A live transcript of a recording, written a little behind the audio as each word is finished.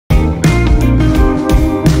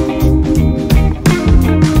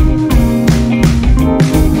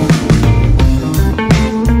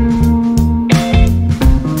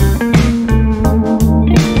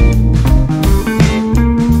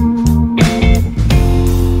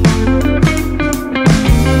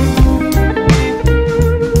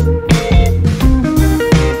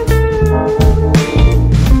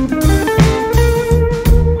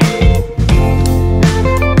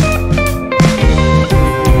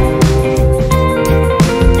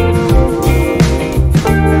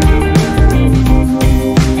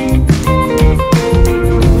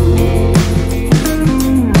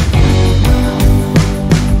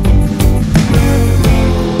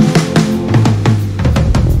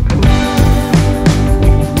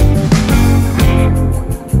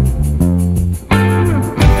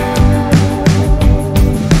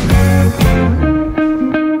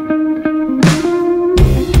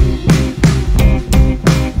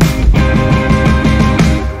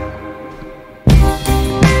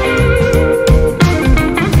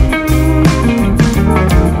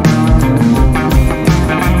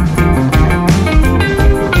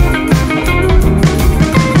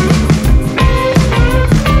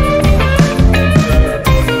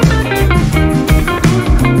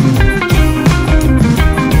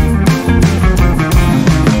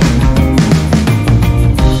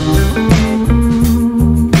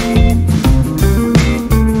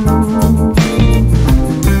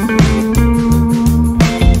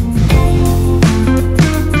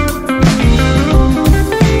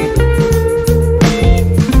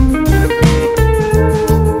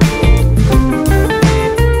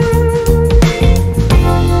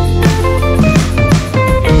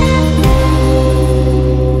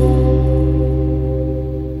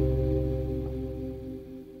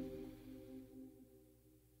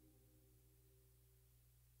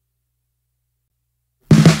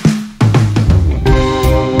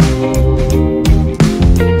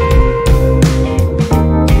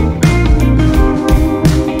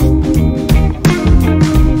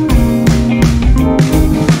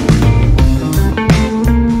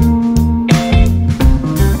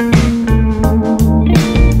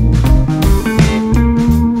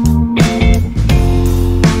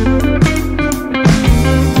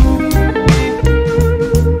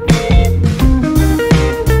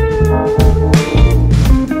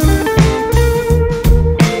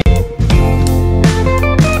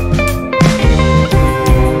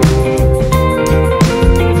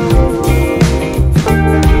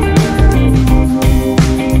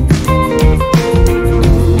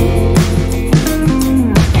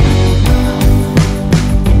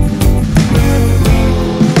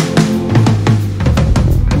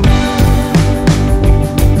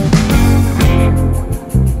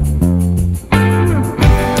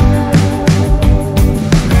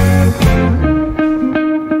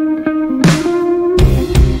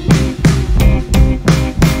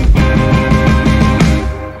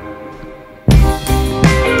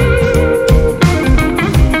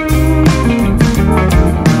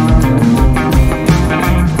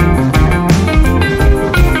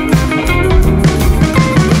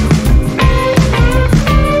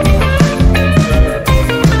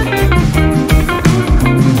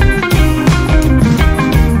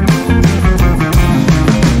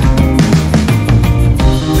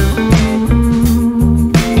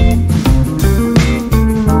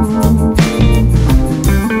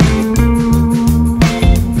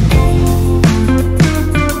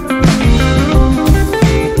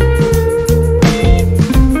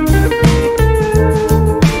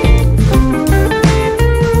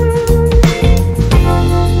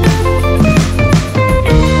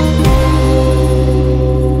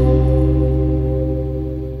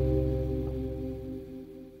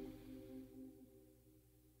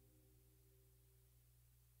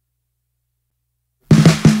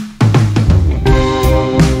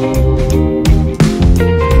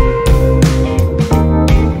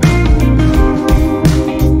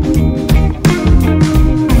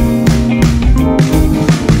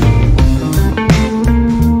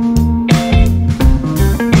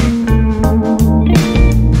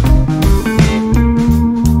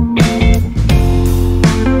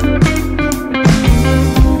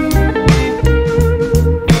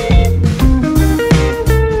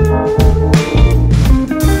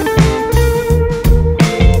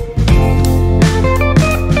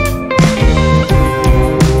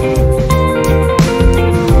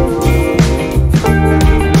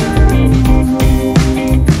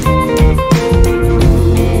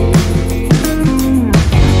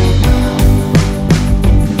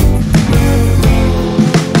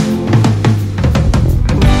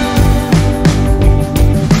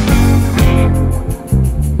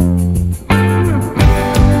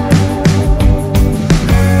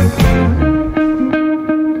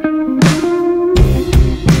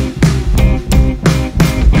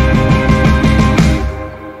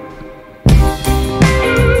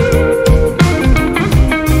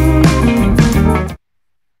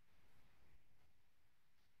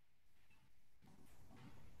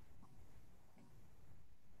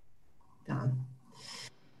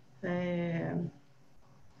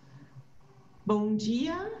Bom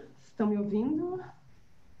dia, estão me ouvindo?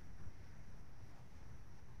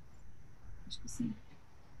 Acho que sim.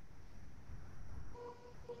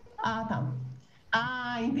 Ah, tá.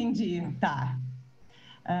 Ah, entendi, tá.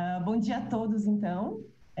 Bom dia a todos, então.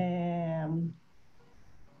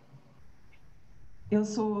 Eu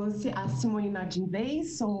sou a Simone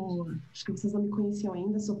Nardinvez, acho que vocês não me conheciam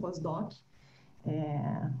ainda, sou pós-doc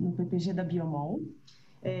no PPG da Biomol.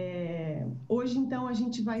 Hoje, então, a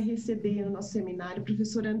gente vai receber no nosso seminário, a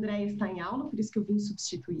professora Andréia está em aula, por isso que eu vim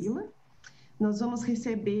substituí-la. Nós vamos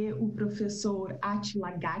receber o professor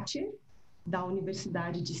Attila Gácser, da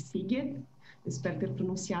Universidade de Szeged, eu espero ter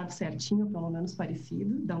pronunciado certinho, pelo menos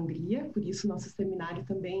parecido, da Hungria, por isso nosso seminário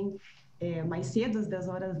também é mais cedo, às 10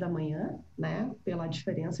 horas da manhã, né, pela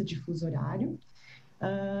diferença de fuso horário.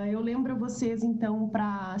 Eu lembro a vocês, então,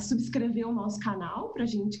 para subscrever o nosso canal, para a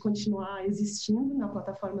gente continuar existindo na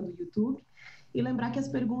plataforma do YouTube, e lembrar que as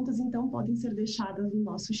perguntas, então, podem ser deixadas no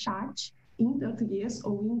nosso chat, em português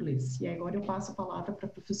ou em inglês. E agora eu passo a palavra para a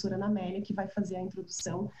professora Ana Amélia, que vai fazer a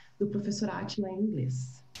introdução do professor Attila em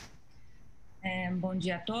inglês. Bom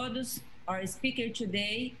dia a todos. Our speaker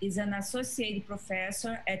today is an associate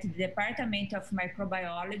professor at the Department of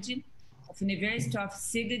Microbiology of University of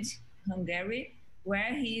Szeged, Hungary,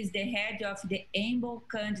 where he is the head of the Embo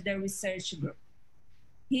Candida Research Group.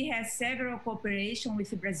 He has several cooperation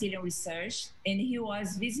with Brazilian research, and he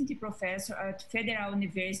was visiting professor at Federal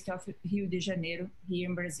University of Rio de Janeiro, here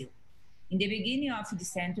in Brazil. In the beginning of the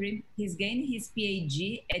century, he gained his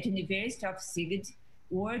PhD at University of Szeged,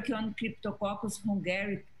 working on Cryptococcus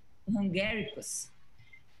hungaricus.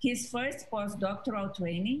 His first postdoctoral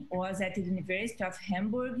training was at the University of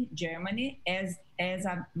Hamburg, Germany, as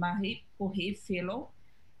a Marie Curie Fellow.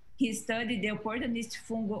 He studied the opportunist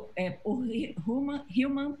fungal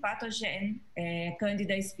human pathogen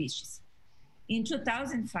Candida species. In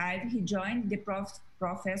 2005, he joined the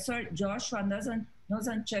Professor Joshua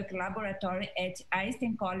Nozanchuk Laboratory at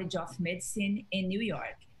Einstein College of Medicine in New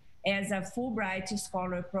York as a Fulbright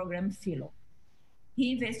Scholar Program Fellow.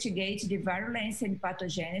 He investigates the virulence and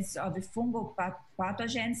pathogenesis of fungal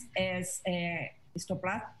pathogens as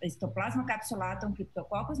Histoplasma capsulatum,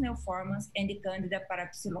 Cryptococcus neoformans, and the Candida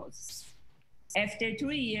parapsilosis. After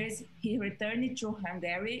 3 years, he returned to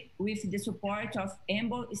Hungary with the support of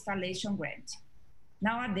Embo installation grant.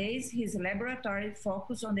 Nowadays, his laboratory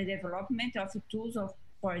focuses on the development of tools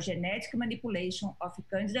for genetic manipulation of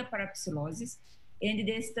Candida parapsilosis and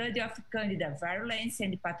the study of Candida virulence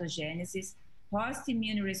and pathogenesis, host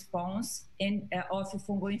immune response, and of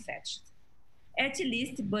fungal infections. At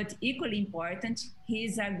least, but equally important, he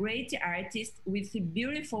is a great artist with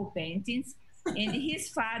beautiful paintings, and his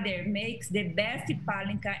father makes the best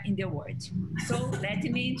palinka in the world. So let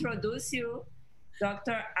me introduce you,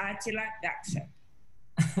 Dr. Attila Gácser.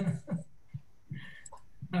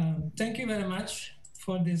 Thank you very much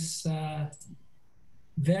for this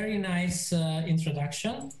very nice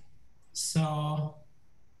introduction. So,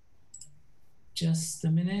 just a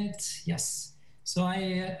minute. Yes. So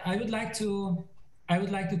I would like to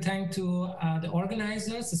thank the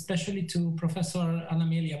organizers, especially to Professor Ana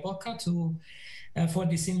Amélia Bocca, for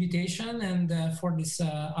this invitation and for this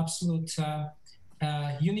absolute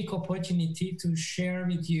unique opportunity to share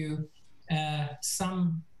with you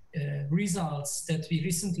some results that we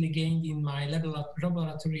recently gained in my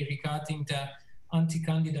laboratory regarding the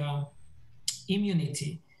anti-Candida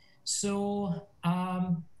immunity. So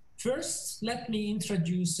first, let me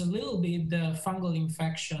introduce a little bit the fungal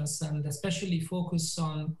infections and especially focus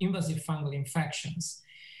on invasive fungal infections.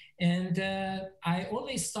 And I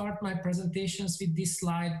always start my presentations with this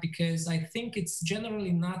slide because I think it's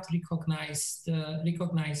generally not recognized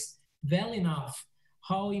well enough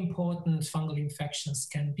how important fungal infections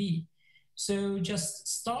can be. So just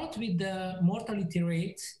start with the mortality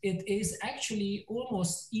rate. It is actually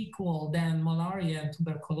almost equal than malaria and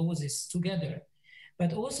tuberculosis together,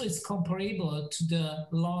 but also it's comparable to the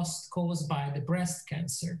loss caused by the breast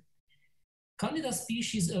cancer. Candida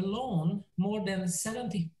species alone, more than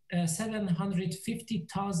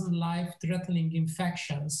 750,000 life-threatening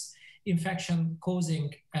infection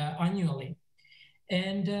causing annually.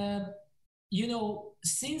 And you know,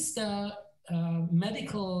 since the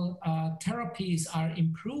medical therapies are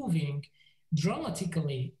improving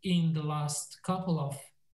dramatically in the last couple of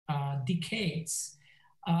decades,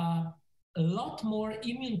 a lot more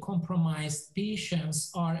immune-compromised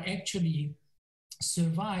patients are actually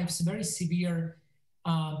survives very severe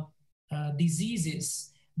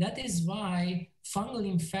diseases. That is why fungal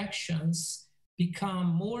infections become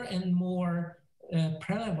more and more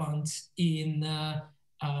prevalent in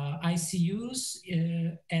ICUs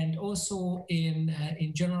and also in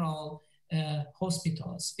general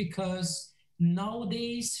hospitals, because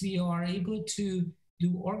nowadays we are able to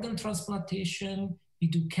do organ transplantation, we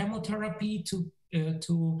do chemotherapy to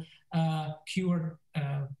cure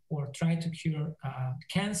or try to cure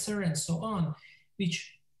cancer and so on,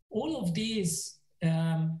 which all of these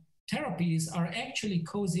therapies are actually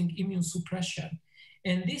causing immune suppression.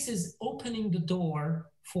 And this is opening the door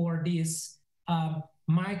for these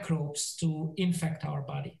microbes to infect our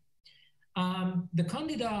body. The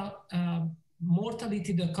Candida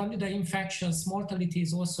mortality, the Candida infections mortality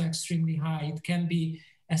is also extremely high. It can be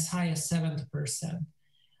as high as 70%.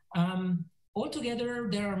 Altogether,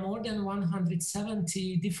 there are more than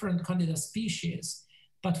 170 different Candida species,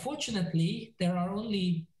 but fortunately, there are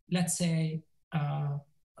only, let's say,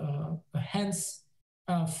 hands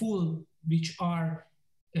full which are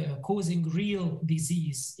causing real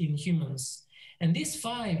disease in humans. And these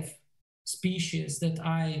 5 species that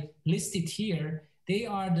I listed here, they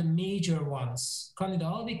are the major ones: Candida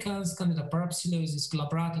albicans, Candida parapsilosis,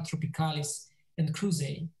 Glabrata tropicalis, and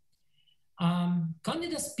cruzae.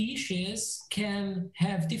 Candida species can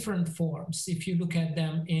have different forms if you look at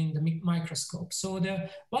them in the microscope. So the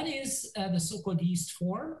one is the so-called yeast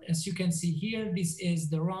form. As you can see here, this is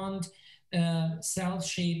the round cell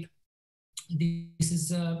shape. This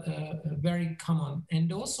is very common.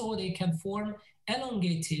 And also they can form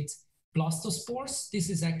elongated blastospores. This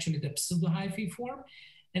is actually the pseudohyphae form.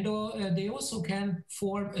 And they also can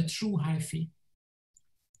form a true hyphae.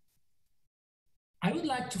 I would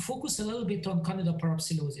like to focus a little bit on Candida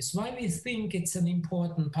parapsilosis, why we think it's an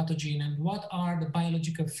important pathogen and what are the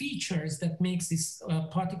biological features that makes this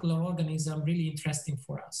particular organism really interesting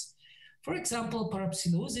for us. For example,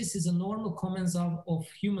 parapsilosis is a normal commensal of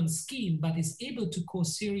human skin, but is able to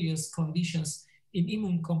cause serious conditions in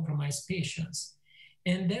immune-compromised patients.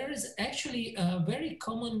 And there is actually a very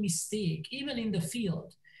common mistake, even in the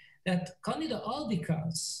field, that Candida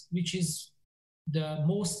albicans, which is the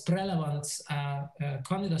most relevant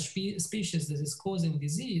Candida species that is causing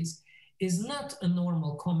disease, is not a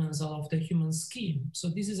normal commensal of the human skin. So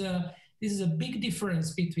this is a big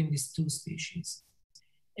difference between these 2 species.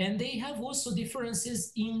 And they have also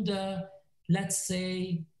differences in the, let's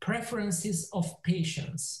say, preferences of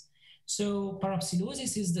patients. So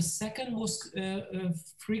parapsilosis is the second most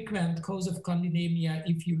frequent cause of candidemia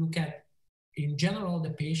if you look at, in general, the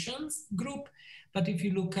patients group. But if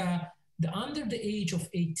you look at under the age of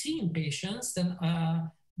 18 patients, then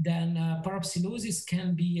parapsilosis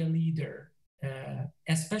can be a leader,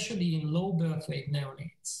 especially in low birth weight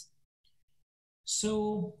neonates.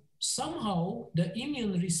 So somehow the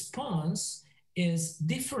immune response is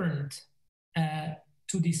different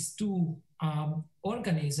to these 2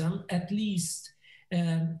 organisms, at least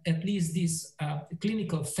these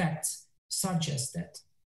clinical facts suggest that.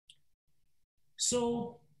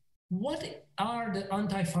 So what are the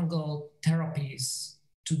antifungal therapies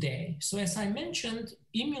today? So as I mentioned,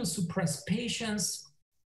 immune suppressed patients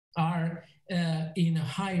are in a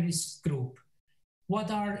high risk group. What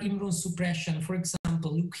are immune suppression? For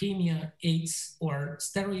example, leukemia, AIDS, or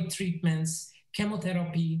steroid treatments,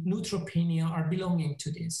 chemotherapy, neutropenia are belonging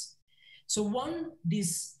to this. So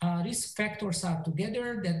these risk factors are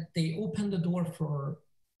together that they open the door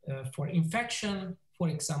for infection, for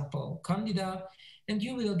example, Candida, and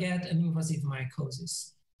you will get an invasive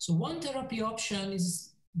mycosis. So one therapy option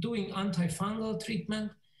is doing antifungal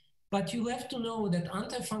treatment, but you have to know that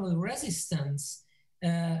antifungal resistance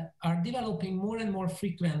are developing more and more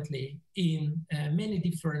frequently in many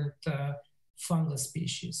different fungal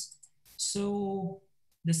species. So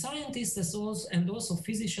the scientists and also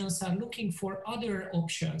physicians are looking for other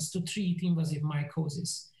options to treat invasive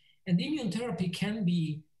mycosis. And immune therapy can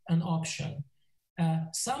be an option.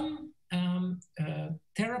 Some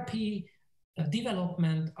therapy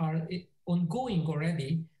development are ongoing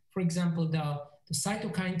already. For example, the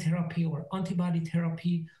cytokine therapy or antibody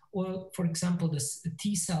therapy, or for example, the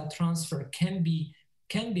T-cell transfer can be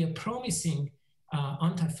a promising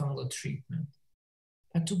antifungal treatment.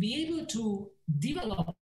 But to be able to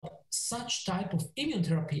develop such type of immune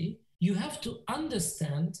therapy, you have to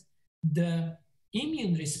understand the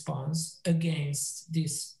immune response against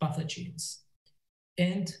these pathogens.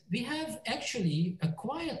 And we have actually a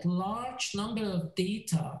quite large number of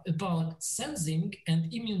data about sensing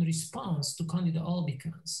and immune response to Candida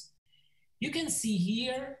albicans. You can see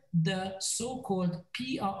here the so-called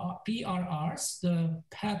PRRs, the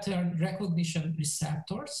pattern recognition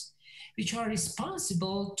receptors, which are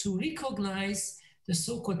responsible to recognize the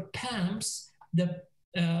so-called PAMPs, the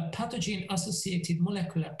pathogen-associated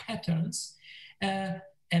molecular patterns.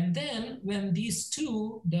 And then when these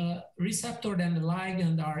 2, the receptor and the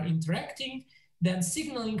ligand, are interacting, then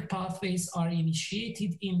signaling pathways are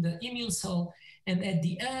initiated in the immune cell, and at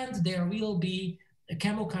the end there will be a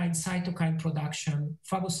chemokine cytokine production,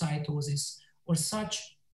 phagocytosis, or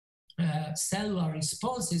such cellular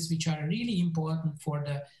responses which are really important for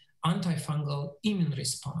the antifungal immune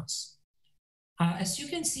response. As you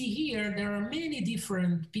can see here, there are many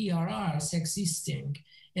different PRRs existing,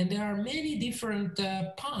 and there are many different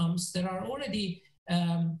pumps that are already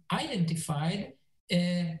identified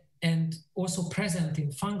and also present in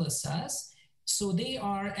fungal cells. So they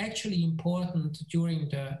are actually important during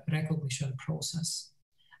the recognition process.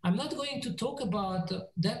 I'm not going to talk about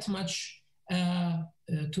that much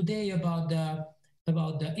today about the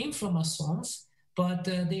inflammasomes, but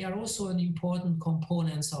they are also an important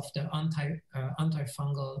components of the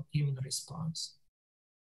antifungal immune response.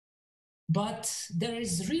 But there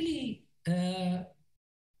is really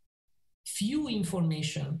few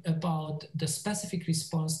information about the specific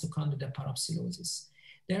response to Candida parapsilosis.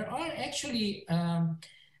 There are actually,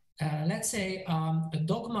 let's say, a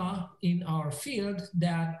dogma in our field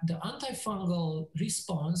that the antifungal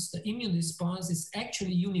response, the immune response, is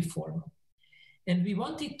actually uniform. And we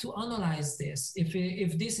wanted to analyze this,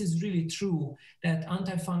 if this is really true, that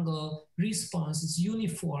antifungal response is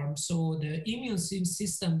uniform, so the immune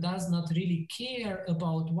system does not really care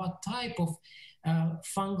about what type of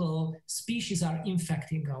fungal species are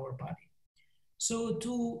infecting our body. So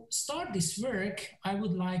to start this work, I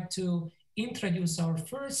would like to introduce our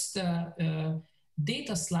first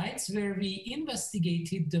data slides where we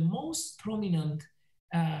investigated the most prominent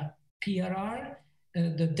PRR,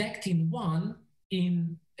 the Dectin-1,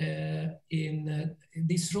 in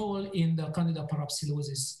this role in the Candida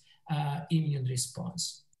parapsilosis immune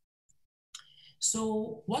response.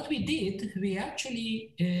 So what we did, we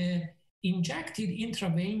actually injected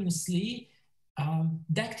intravenously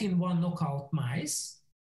Dectin-1 knockout mice.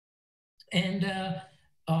 And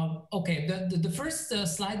okay, the first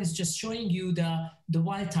slide is just showing you the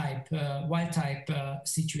wild type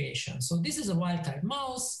situation. So this is a wild type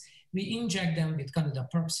mouse. We inject them with Candida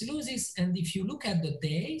parapsilosis, and if you look at the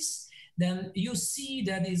days, then you see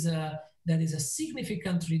that is a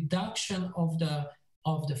significant reduction of the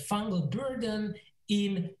fungal burden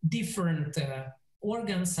in different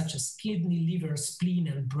organs such as kidney, liver, spleen,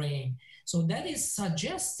 and brain. So that is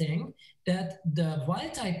suggesting that the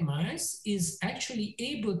wild type mice is actually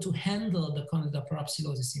able to handle the Candida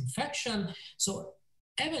parapsilosis infection. So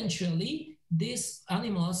eventually these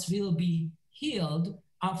animals will be healed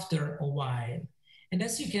after a while. And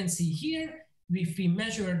as you can see here, if we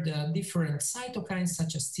measure the different cytokines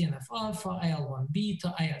such as TNF-alpha, IL-1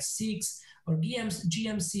 beta, IL-6, or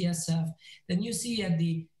GM-CSF, then you see at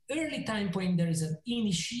the early time point there is an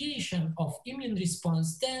initiation of immune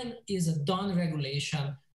response, then is a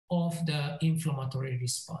down-regulation of the inflammatory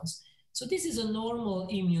response. So this is a normal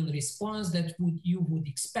immune response that you would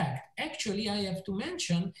expect. Actually, I have to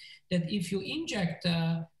mention that if you inject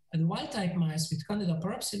the wild-type mice with Candida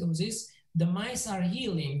parapsilosis, the mice are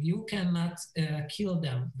healing. You cannot kill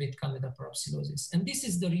them with Candida parapsilosis. And this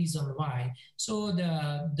is the reason why. So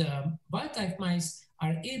the wild-type mice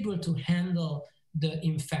are able to handle the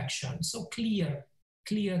infection, so clear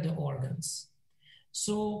the organs.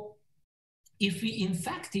 So if we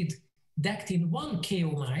infected Dectin-1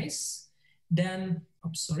 KO mice, then,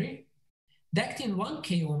 Dectin-1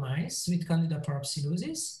 KO mice with Candida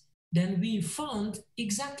parapsilosis, then we found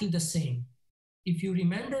exactly the same. If you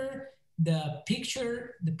remember the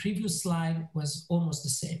picture, the previous slide was almost the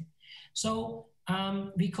same. So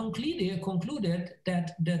we concluded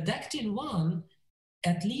that the Dectin-1,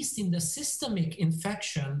 at least in the systemic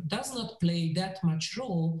infection, does not play that much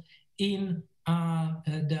role in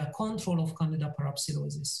the control of Candida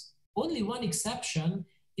parapsilosis. Only one exception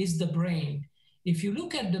is the brain. If you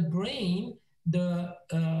look at the brain, the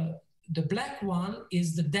black one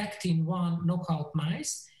is the Dectin-1 knockout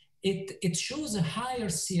mice. It shows a higher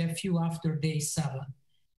CFU after day 7.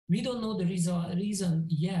 We don't know the reason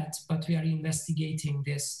yet, but we are investigating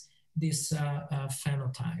this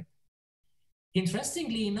phenotype.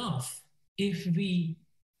 Interestingly enough, if we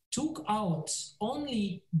took out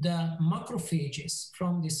only the macrophages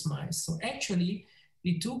from these mice, so actually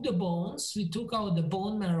we took the bones, we took out the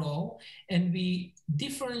bone marrow, and we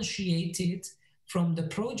differentiated from the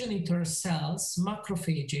progenitor cells,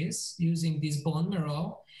 macrophages, using this bone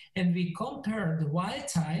marrow, and we compared the wild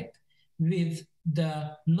type with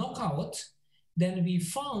the knockout, then we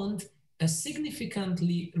found a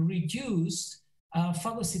significantly reduced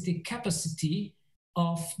phagocytic capacity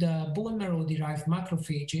of the bone marrow-derived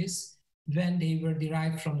macrophages when they were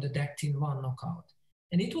derived from the Dectin-1 knockout.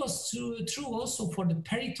 And it was true also for the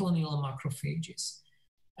peritoneal macrophages.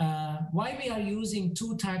 why we are using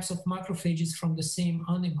two types of macrophages from the same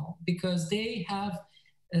animal? Because they have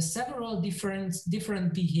several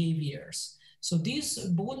different behaviors. So these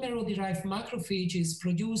bone marrow-derived macrophages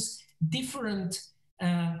produce different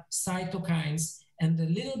cytokines and a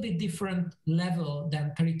little bit different level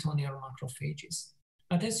than peritoneal macrophages.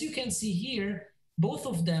 But as you can see here, both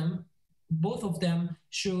of them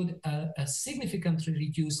showed a significantly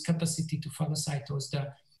reduced capacity to phagocytose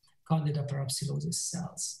the Candida parapsilosis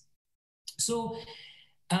cells. So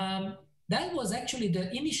that was actually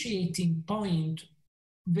the initiating point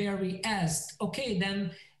where we asked, okay,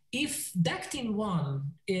 then if Dactin-1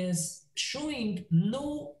 is showing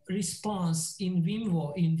no response in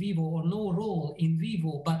vivo or no role in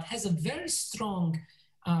vivo, but has a very strong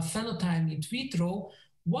phenotype in vitro,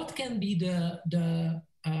 what can be the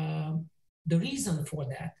reason for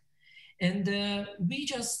that? And we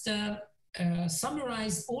just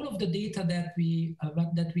summarized all of the data that we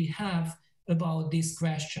have about this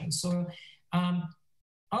question. So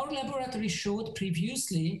our laboratory showed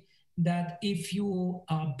previously that if you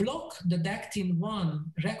block the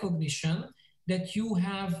Dactin-1 recognition, that you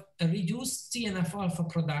have a reduced TNF-alpha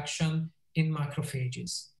production in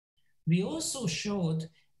macrophages. We also showed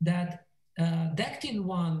that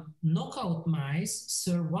Dactin-1 knockout mice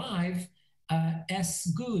survive as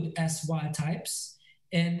good as wild types,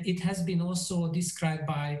 and it has been also described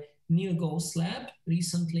by Neil Gough's lab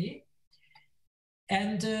recently.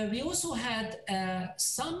 And we also had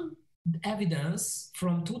some evidence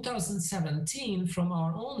from 2017 from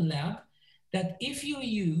our own lab that if you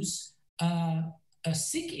use a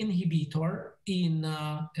Syk inhibitor in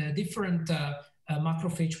different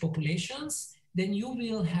macrophage populations, then you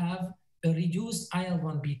will have a reduced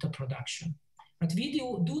IL-1 beta production. But we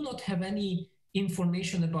do not have any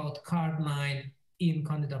information about CARD9 in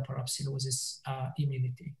Candida parapsilosis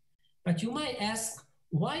immunity. But you might ask,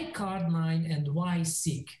 why CARD9 and why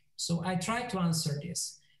Syk? So I try to answer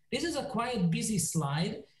this. This is a quite busy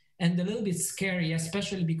slide and a little bit scary,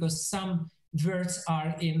 especially because some words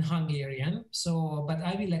are in Hungarian. So, but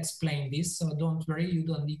I will explain this, so don't worry, you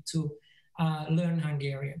don't need to learn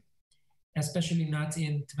Hungarian, especially not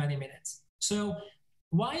in 20 minutes. So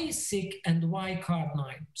why Syk and why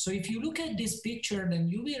CARD9? So if you look at this picture, then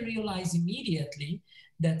you will realize immediately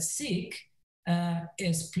that Syk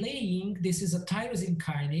is playing, this is a tyrosine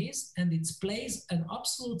kinase, and it plays an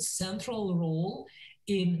absolute central role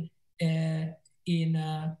in the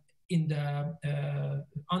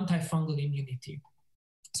antifungal immunity.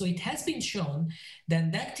 So it has been shown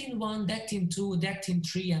that Dactin-1, Dactin-2,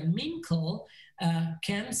 Dactin-3, and Minkle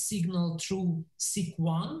can signal through Syk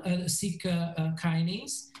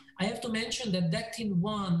kinase. I have to mention that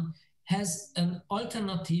Dactin-1 has an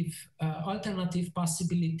alternative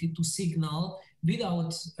possibility to signal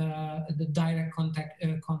without the direct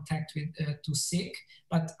contact with to Syk,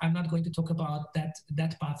 but I'm not going to talk about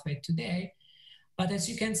that pathway today. But as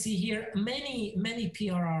you can see here, many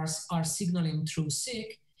PRRs are signaling through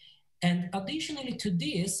Syk, and additionally to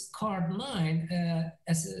this, CARD9,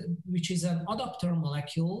 which is an adductor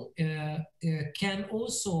molecule, can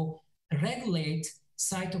also regulate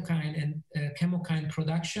cytokine and chemokine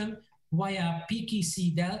production via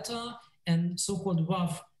PKC delta and so-called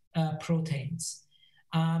WAV proteins.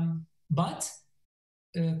 But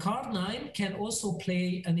CARD9 can also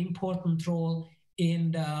play an important role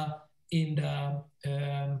in the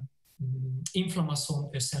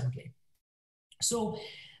inflammasome assembly. So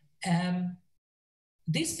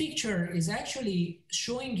this picture is actually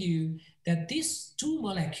showing you that these two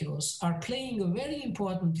molecules are playing a very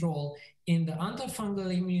important role in the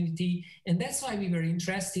antifungal immunity, and that's why we were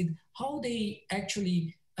interested how they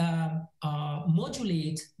actually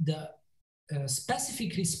modulate the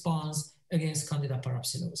specific response against Candida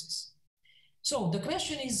parapsilosis. So the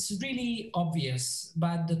question is really obvious,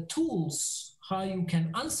 but the tools how you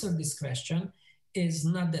can answer this question is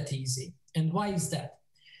not that easy. And why is that?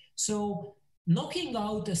 So knocking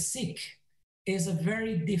out a Syk is a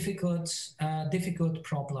very difficult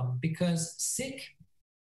problem, because Syk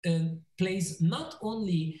plays not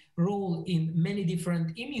only role in many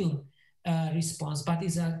different immune response, but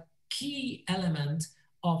is a key element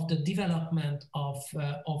of the development of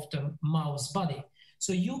the mouse body.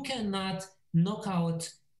 So you cannot knock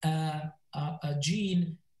out a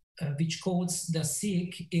gene which codes the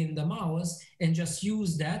Syk in the mouse and just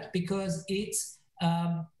use that, because it's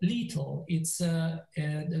lethal. It's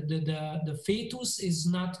the fetus is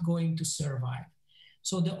not going to survive.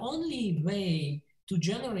 So the only way to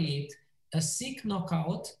generate a Syk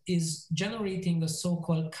knockout is generating a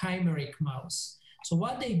so-called chimeric mouse. So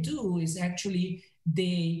what they do is actually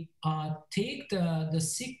they take the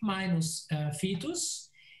Syk minus fetus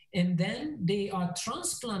and then they are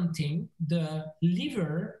transplanting the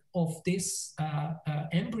liver of this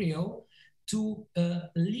embryo to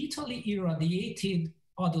lethally irradiated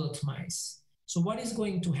adult mice. So what is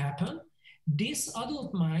going to happen? This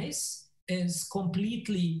adult mice is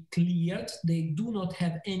completely cleared. They do not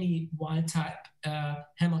have any wild-type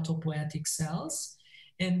hematopoietic cells.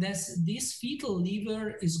 And this fetal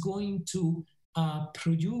liver is going to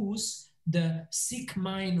produce the Syk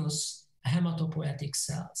minus hematopoietic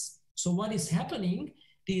cells. So what is happening?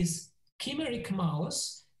 This chimeric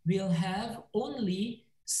mouse will have only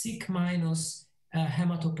Syk minus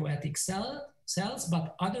hematopoietic cells,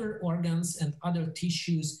 but other organs and other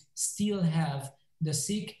tissues still have the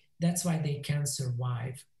Syk. That's why they can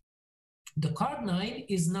survive. The CARD9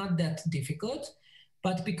 is not that difficult,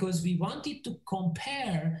 but because we wanted to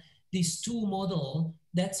compare these two models,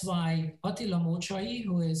 that's why Attila Gácser,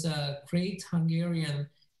 who is a great Hungarian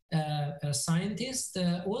scientist,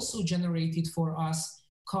 also generated for us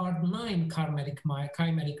CARD9 chimeric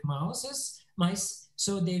mice.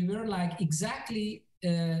 So they were like exactly,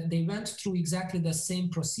 they went through exactly the same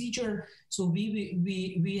procedure. So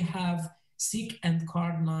we have Syk and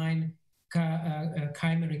CARD9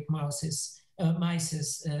 chimeric mice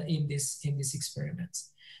in this experiment.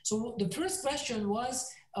 So the first question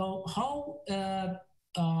was how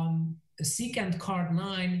Syk and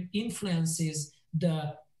CARD9 influences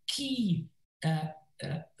the key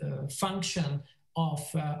function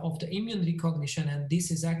of the immune recognition, and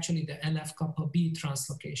this is actually the NF-kappa B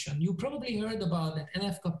translocation. You probably heard about that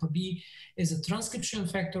NF-kappa B is a transcription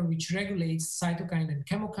factor which regulates cytokine and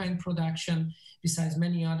chemokine production, besides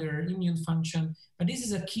many other immune function. But this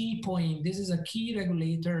is a key point. This is a key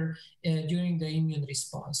regulator during the immune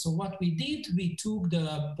response. So what we did, we took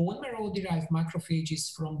the bone marrow-derived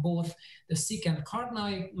macrophages from both the Syk and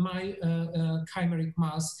CARD9 chimeric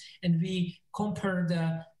mouse, and we compared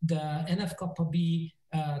the NF-kappa B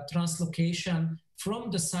translocation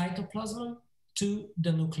from the cytoplasm to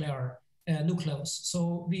the nucleus.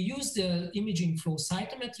 So we use the imaging flow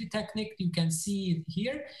cytometry technique. You can see it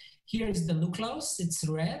here. Here is the nucleus, it's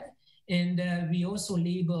red. And we also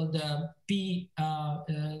labeled the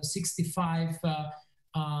P65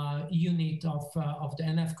 unit of the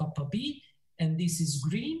NF-kappa B, and this is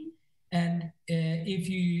green. And if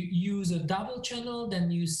you use a double channel,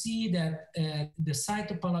 then you see that the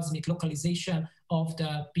cytoplasmic localization of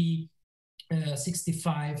the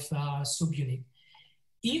P65 subunit.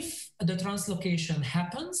 If the translocation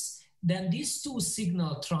happens, then these two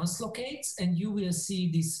signals translocate, and you will see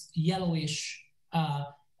this yellowish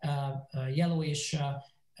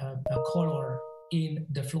color in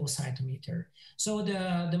the flow cytometer. So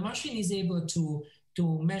the machine is able to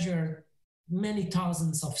measure many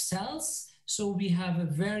thousands of cells. So we have a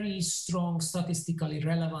very strong statistically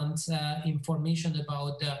relevant information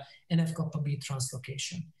about the NF-kappa B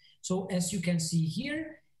translocation. So as you can see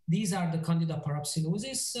here, these are the Candida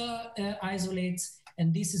parapsilosis isolates,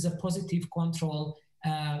 and this is a positive control,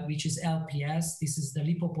 which is LPS. This is the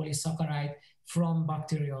lipopolysaccharide from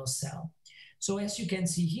bacterial cell. So as you can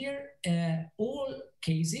see here, all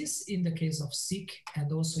cases, in the case of Syk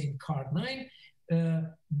and also in CARD9,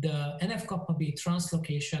 the NF-kappa B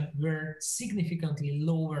translocation were significantly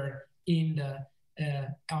lower in the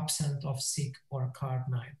absence of Syk or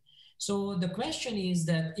CARD9. So the question is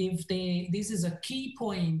that if this is a key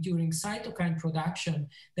point during cytokine production,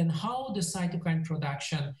 then how the cytokine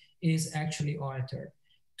production is actually altered.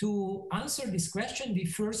 To answer this question, we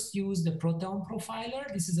first use the proteome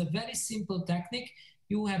profiler. This is a very simple technique.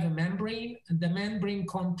 You have a membrane, and the membrane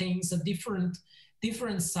contains different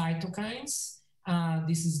cytokines.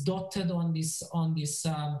 This is dotted on this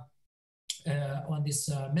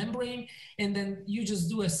membrane, and then you just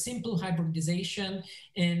do a simple hybridization,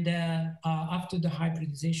 and after the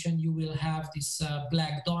hybridization you will have these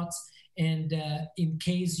black dots, and in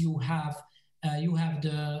case you have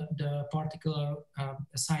the particular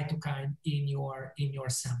cytokine in your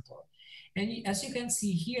sample. And as you can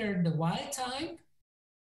see here, the wild type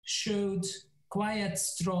showed quite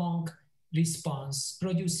strong response,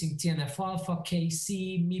 producing TNF-alpha,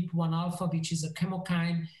 KC, MIP-1 alpha, which is a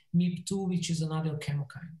chemokine, MIP-2, which is another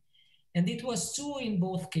chemokine. And it was true in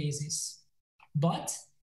both cases. But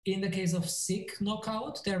in the case of Syk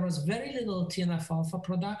knockout, there was very little TNF-alpha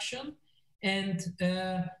production, and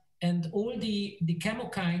all the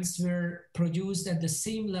chemokines were produced at the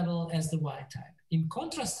same level as the wild type. In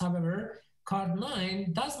contrast, however,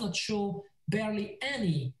 CARD9 does not show barely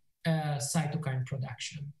any cytokine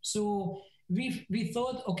production. So we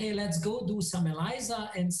thought, okay, let's go do some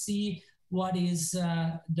ELISA and see what is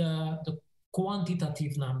the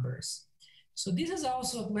quantitative numbers. So this is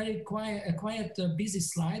also a quite busy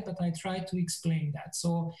slide, but I try to explain that.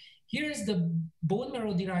 So here's the bone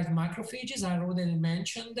marrow-derived macrophages. I already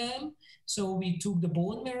mentioned them. So we took the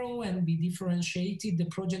bone marrow and we differentiated the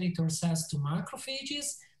progenitor cells to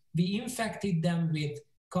macrophages. We infected them with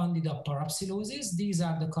Candida parapsilosis. These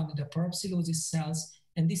are the Candida parapsilosis cells,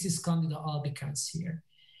 and this is Candida albicans here.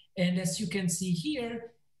 And as you can see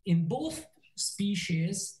here, in both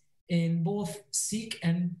species, in both Syk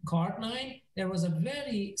and CARD9, there was a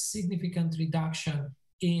very significant reduction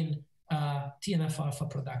in TNF-alpha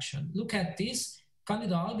production. Look at this.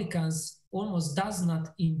 Candida albicans almost does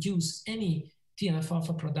not induce any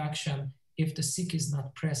TNF-alpha production if the Syk is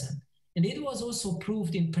not present. And it was also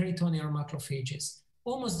proved in peritoneal macrophages,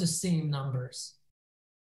 almost the same numbers.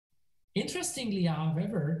 Interestingly,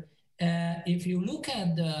 however, if you look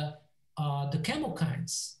at the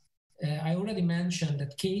chemokines, I already mentioned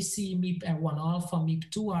that KC, MIP1 alpha,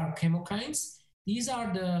 MIP2 are chemokines. These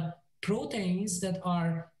are the proteins that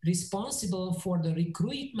are responsible for the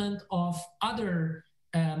recruitment of other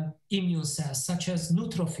immune cells, such as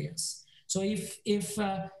neutrophils. So if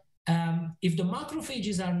the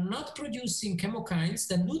macrophages are not producing chemokines,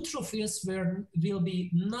 then neutrophils will be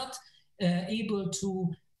not able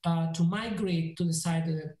to migrate to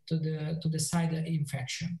the site of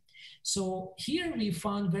infection. So here we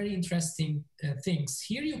found very interesting things.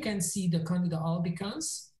 Here you can see the Candida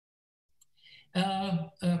albicans.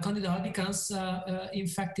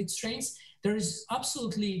 Infected strains. There is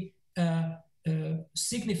absolutely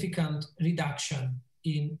significant reduction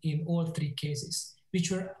in all three cases,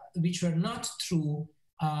 which were not true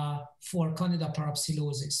for Candida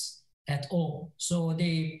parapsilosis at all. So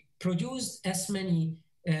they produced as many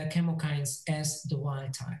chemokines as the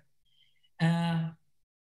wild type.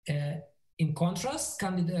 In contrast,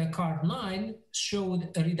 Candida CARD9 showed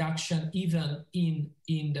a reduction even in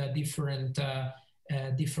the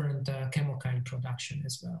different chemokine production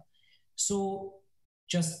as well. So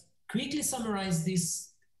just quickly summarize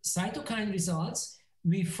these cytokine results.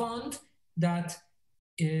 We found that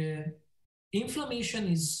inflammation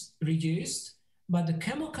is reduced, but the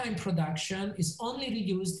chemokine production is only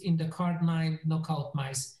reduced in the CARD9 knockout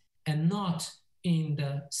mice and not in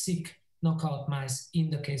the Syk knockout mice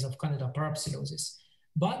in the case of Candida parapsilosis.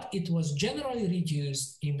 But it was generally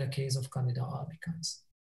reduced in the case of Candida albicans.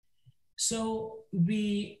 So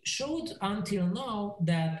we showed until now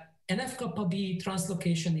that NF-kappa B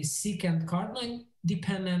translocation is Syk and CARD9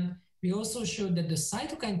 dependent. We also showed that the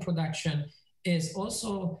cytokine production is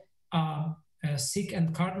also Syk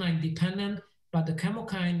and CARD9 dependent, but the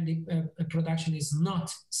chemokine production is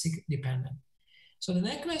not Syk dependent. So the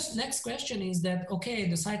next question is that, okay,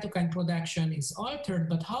 the cytokine production is altered,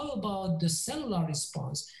 but how about the cellular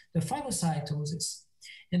response, the phagocytosis?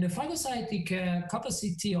 And the phagocytic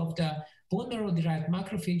capacity of the bone marrow-derived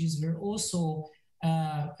macrophages were also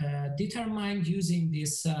determined using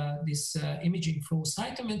this imaging flow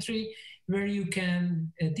cytometry, where you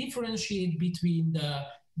can differentiate between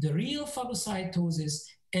the real phagocytosis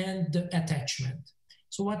and the attachment.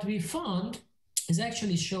 So what we found is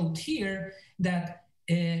actually showed here that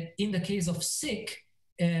in the case of Syk,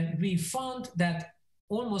 we found that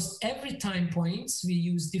almost every time points, we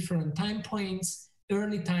use different time points,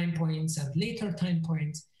 early time points and later time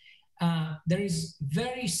points. There is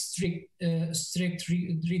very strict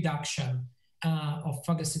reduction of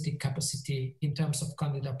phagocytic capacity in terms of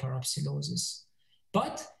Candida parapsilosis.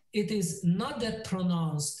 But it is not that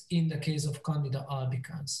pronounced in the case of Candida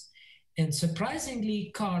albicans. And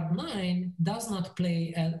surprisingly, CARD9 does not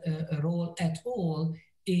play a role at all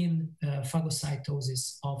in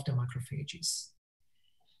phagocytosis of the macrophages.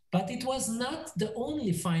 But it was not the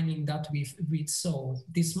only finding that we saw.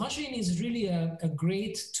 This machine is really a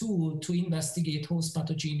great tool to investigate host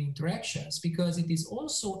pathogen interactions, because it is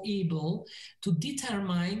also able to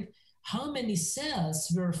determine how many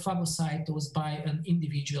cells were phagocytosed by an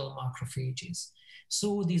individual macrophages.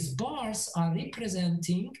 So these bars are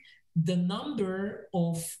representing the number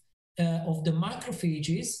of the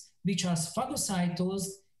macrophages which are phagocytosed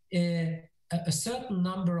a certain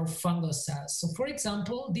number of fungal cells. So for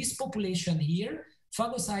example, this population here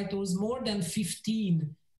phagocytosed more than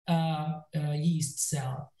 15 yeast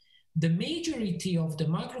cells. The majority of the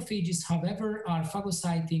macrophages, however, are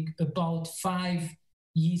phagocyting about 5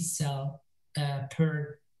 yeast cells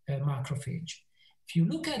per macrophage. If you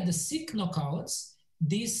look at the Syk knockouts,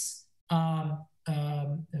 this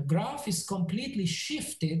graph is completely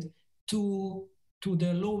shifted to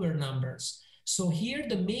the lower numbers. So here,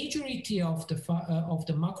 the majority of the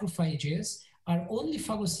macrophages are only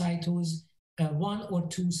phagocytosed 1 or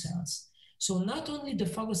 2 cells. So not only the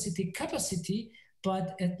phagocytic capacity,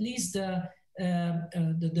 but at least the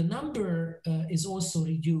the number is also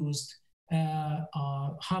reduced.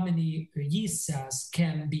 How many yeast cells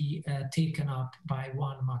can be taken up by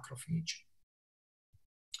one macrophage.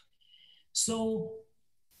 So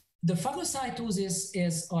the phagocytosis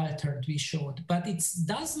is altered, we showed, but it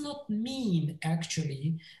does not mean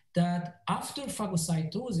actually that after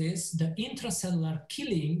phagocytosis, the intracellular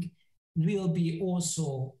killing will be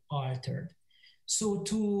also altered. So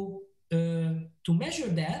to measure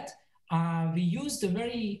that, we used a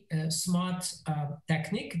very smart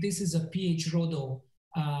technique. This is a pH Rodo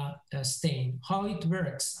stain. How it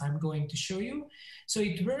works, I'm going to show you. So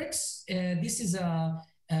it works, this is a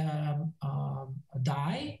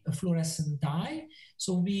dye, a fluorescent dye.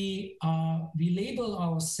 So we label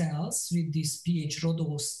our cells with this pH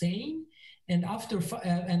Rodo stain, and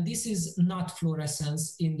and this is not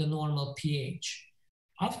fluorescence in the normal pH.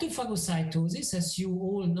 After phagocytosis, as you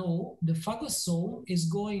all know, the phagosome is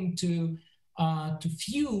going to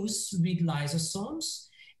fuse with lysosomes,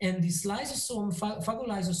 and this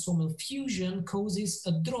phagolysosomal fusion causes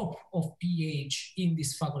a drop of pH in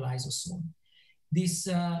this phagolysosome. This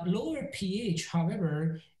lower pH,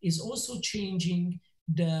 however, is also changing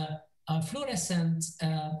the fluorescence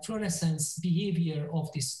behavior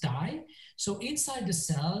of this dye. So inside the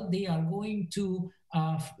cell, they are going to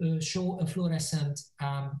show a fluorescent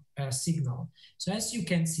signal. So as you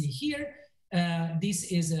can see here,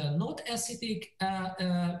 this is a not acidic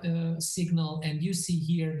signal, and you see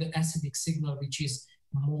here the acidic signal, which is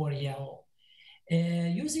more yellow.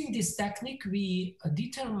 Using this technique, we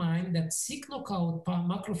determine that Syk knockout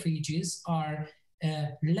macrophages are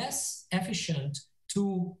less efficient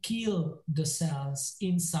to kill the cells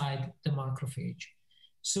inside the macrophage.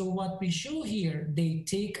 So what we show here, they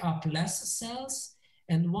take up less cells,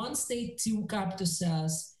 and once they took up the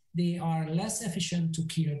cells, they are less efficient to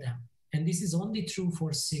kill them. And this is only true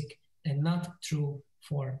for Syk and not true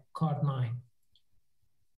for CARD9.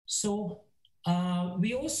 So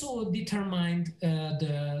we also determined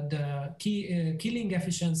the killing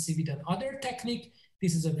efficiency with another technique.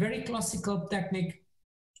 This is a very classical technique.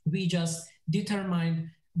 We just determined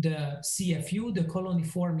the CFU, the colony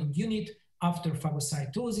forming unit, after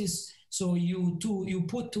phagocytosis. So you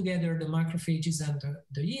put together the macrophages and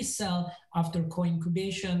the yeast cell. After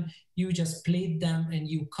co-incubation, you just plate them and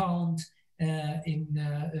you count and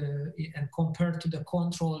compare to the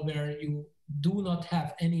control where you do not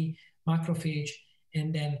have any macrophage.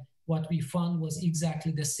 And then what we found was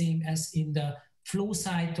exactly the same as in the flow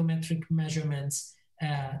cytometric measurements.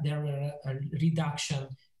 There were a reduction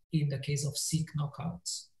in the case of Syk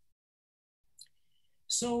knockouts.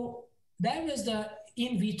 So that was the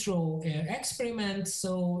in vitro experiment.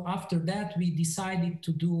 So after that, we decided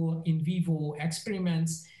to do in vivo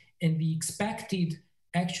experiments, and we expected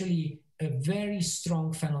actually a very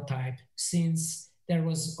strong phenotype since there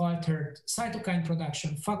was altered cytokine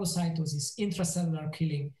production, phagocytosis, intracellular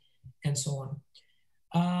killing, and so on.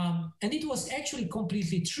 And it was actually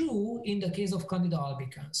completely true in the case of Candida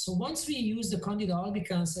albicans. So once we use the Candida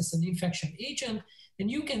albicans as an infection agent, then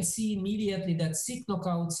you can see immediately that Syk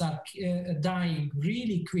knockouts are dying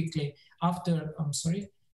really quickly after,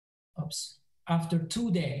 after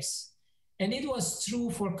 2 days. And it was true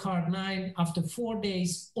for CARD9. After 4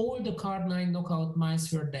 days, all the CARD9 knockout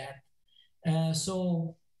mice were dead.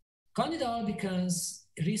 So Candida albicans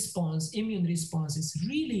response, immune response is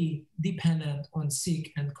really dependent on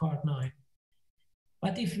Syk and CARD9.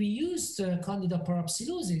 But if we used Candida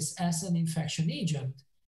parapsilosis as an infection agent,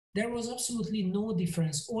 there was absolutely no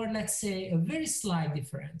difference, or let's say a very slight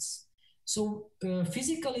difference. So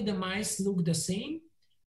physically the mice look the same.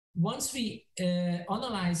 Once we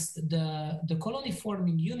analyzed the colony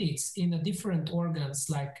forming units in different organs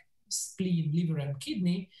like spleen, liver, and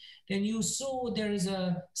kidney, then you saw there is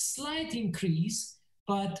a slight increase,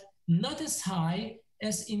 but not as high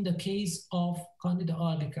as in the case of Candida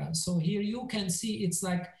albicans. So here you can see it's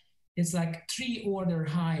like 3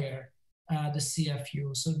 orders higher, the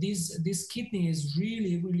CFU. So this kidney is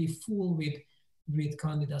really full with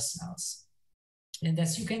Candida cells. And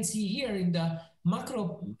as you can see here in the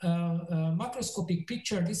macroscopic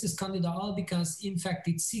picture, this is Candida albicans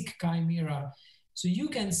infected Syk chimera. So you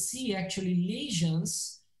can see actually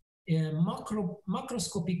lesions,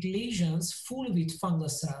 macroscopic lesions full with fungal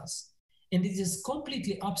cells. And it is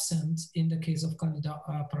completely absent in the case of Candida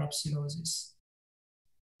parapsilosis.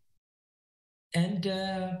 And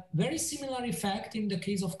very similar effect in the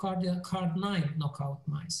case of CARD9 knockout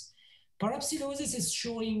mice. Parapsilosis is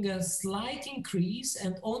showing a slight increase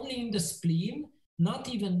and only in the spleen, not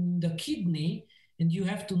even the kidney. And you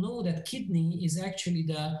have to know that kidney is actually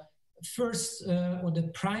the first or the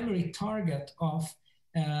primary target of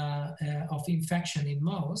of infection in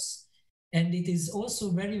mouse. And it is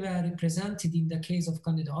also very well represented in the case of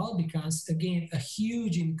Candida albicans, again, a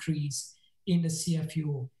huge increase in the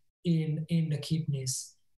CFU in the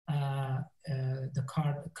kidneys, the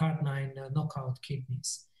CARD9 knockout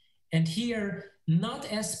kidneys. And here, not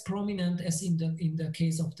as prominent as in the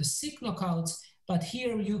case of the Syk knockouts, but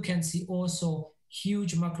here you can see also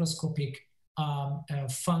huge macroscopic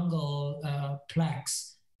fungal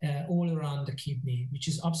plaques all around the kidney, which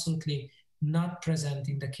is absolutely not present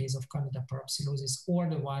in the case of Candida parapsilosis or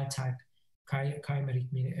the wild type chimeric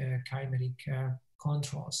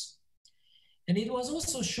controls. And it was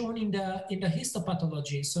also shown in the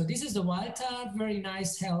histopathology. So this is the wild type, very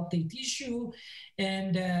nice healthy tissue.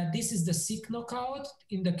 And this is the Syk knockout.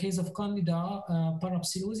 In the case of Candida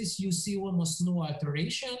parapsilosis, you see almost no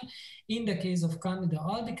alteration. In the case of Candida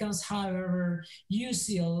albicans, however, you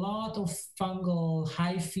see a lot of fungal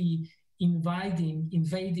hyphae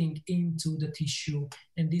invading into the tissue.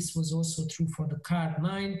 And this was also true for the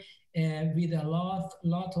CARD9 with a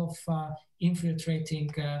lot of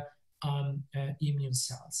infiltrating immune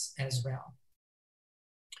cells as well.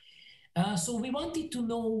 So we wanted to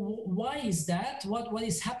know why is that, what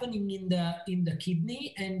is happening in the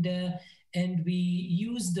kidney, and we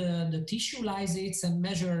used the tissue lysates and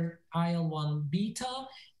measured IL-1 beta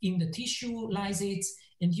in the tissue lysates.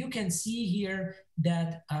 And you can see here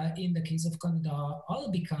that in the case of Candida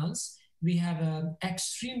albicans, we have an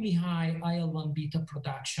extremely high IL-1 beta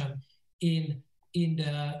production in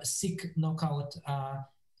the Syk knockout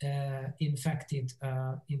infected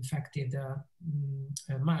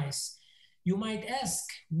mice. You might ask,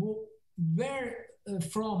 where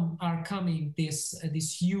from are coming this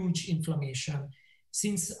huge inflammation?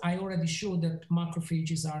 Since I already showed that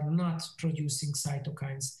macrophages are not producing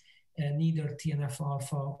cytokines, neither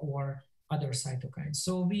TNF-alpha or other cytokines.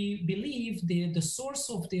 So we believe the source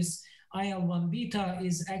of this IL-1 beta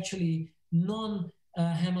is actually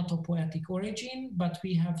non-hematopoietic origin, but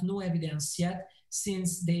we have no evidence yet,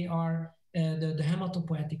 since they are the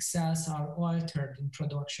hematopoietic cells are altered in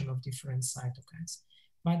production of different cytokines.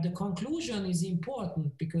 But the conclusion is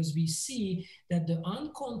important because we see that the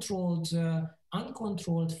uncontrolled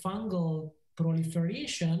fungal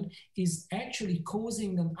proliferation is actually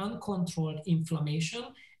causing an uncontrolled inflammation,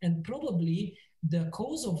 and probably the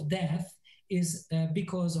cause of death is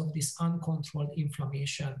because of this uncontrolled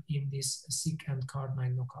inflammation in this Syk and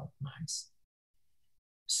CARD9 knockout mice.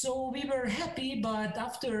 So we were happy, but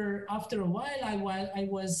after a while, I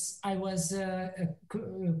was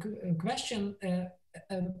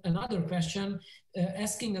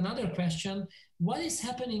asking another question: what is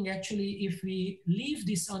happening actually if we leave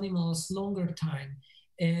these animals longer time,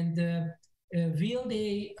 and will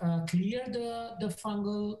they clear the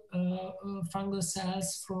fungal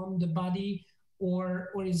cells from the body,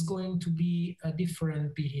 or is going to be a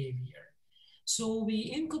different behavior? So we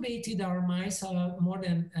incubated our mice more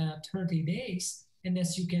than 30 days. And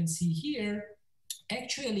as you can see here,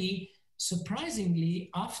 actually,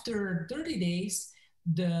 surprisingly, after 30 days,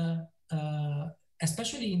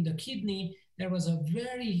 especially in the kidney, there was a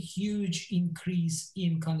very huge increase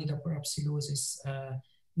in Candida parapsilosis,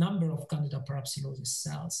 number of Candida parapsilosis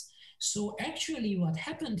cells. So actually what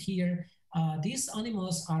happened here, these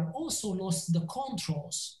animals are also lost the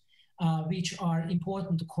controls, which are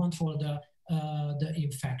important to control the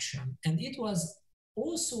infection. And it was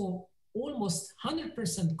also almost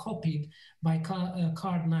 100% copied by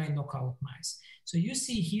CARD9 knockout mice. So you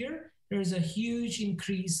see here, there is a huge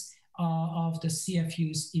increase of the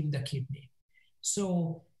CFUs in the kidney.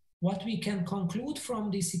 So what we can conclude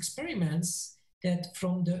from these experiments, that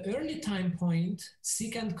from the early time point,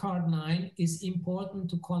 Syk and CARD9 is important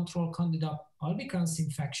to control Candida albicans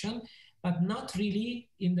infection, but not really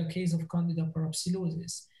in the case of Candida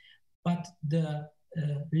parapsilosis. But the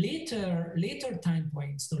later time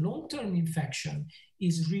points, the long-term infection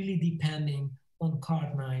is really depending on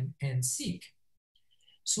CARD9 and Syk.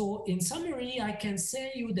 So in summary, I can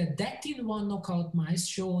say you that Dactin-1 knockout mice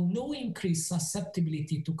show no increased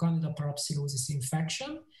susceptibility to Candida parapsilosis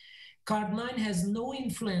infection. CARD9 has no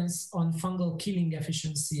influence on fungal killing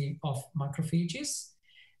efficiency of macrophages.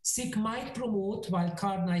 Syk might promote, while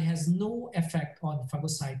CARD9 has no effect on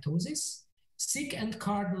phagocytosis. Syk and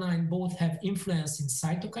CARD9 both have influence in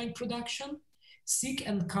cytokine production. Syk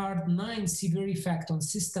and CARD9 severe effect on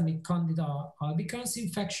systemic Candida albicans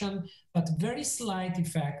infection, but very slight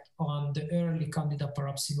effect on the early Candida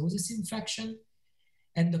parapsilosis infection.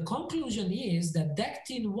 And the conclusion is that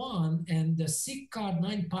Dactin-1 and the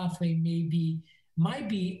Syk-CARD9 pathway might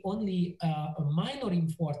be only a minor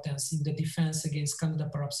importance in the defense against Candida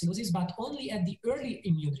parapsilosis, but only at the early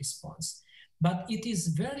immune response. but it is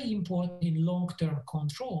very important in long-term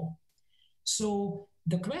control. So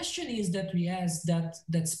the question is that we ask that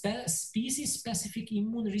species-specific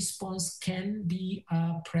immune response can be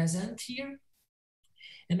present here.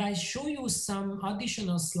 And I show you some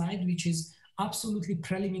additional slide, which is absolutely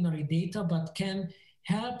preliminary data, but can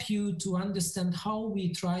help you to understand how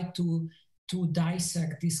we try to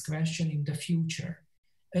dissect this question in the future.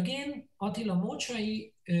 Again, Attila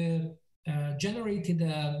Gácser generated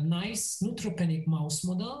a nice neutropenic mouse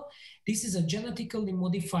model. This is a genetically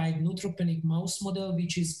modified neutropenic mouse model,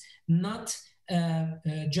 which is not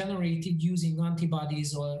generated using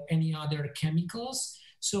antibodies or any other chemicals.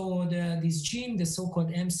 So this gene, the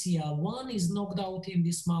so-called MCL1, is knocked out in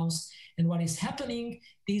this mouse. And what is happening,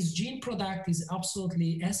 this gene product is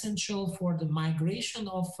absolutely essential for the migration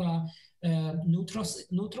of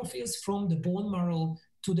neutrophils from the bone marrow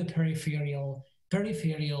to the peripheral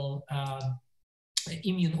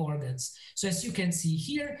immune organs. So as you can see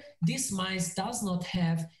here, this mice does not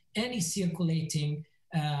have any circulating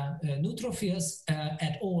neutrophils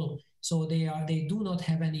at all. So they do not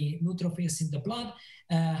have any neutrophils in the blood.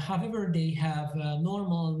 However, they have a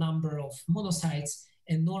normal number of monocytes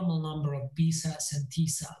and normal number of B cells and T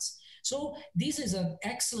cells. So this is an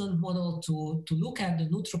excellent model to look at the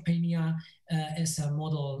neutropenia as a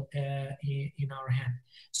model in our hand.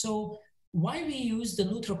 So why we use the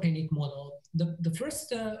neutropenic model? The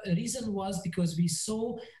first reason was because we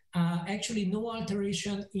saw actually no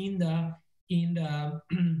alteration in the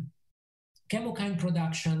chemokine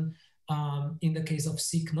production in the case of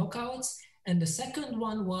Syk knockouts. And the second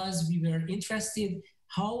one was we were interested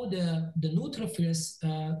how the neutrophils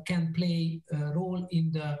can play a role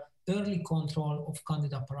in the early control of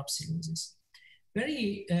Candida parapsilosis.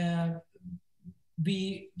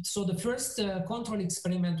 So the first control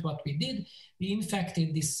experiment, what we did, we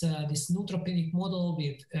infected this neutropenic model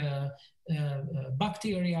with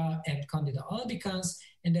bacteria and Candida albicans.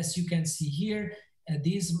 And as you can see here,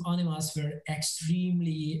 these animals were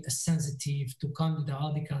extremely sensitive to Candida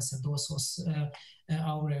albicans and also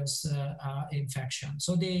aureus infection.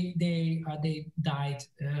 So they died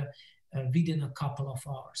within a couple of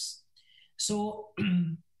hours. So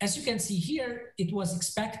as you can see here, it was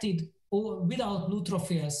expected without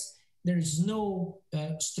neutrophils, there is no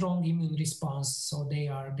strong immune response, so they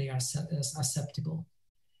are susceptible.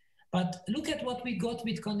 But look at what we got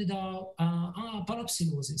with Candida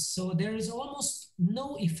parapsilosis. So there is almost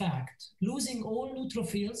no effect. Losing all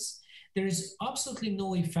neutrophils, there is absolutely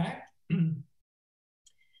no effect.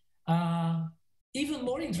 Even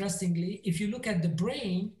more interestingly, if you look at the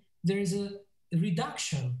brain, there is a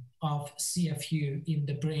reduction of CFU in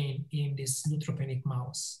the brain in this neutropenic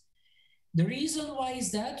mouse. The reason why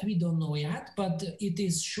is that we don't know yet, but it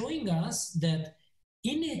is showing us that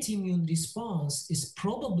innate immune response is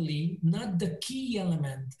probably not the key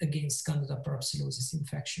element against Candida parapsilosis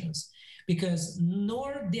infections, because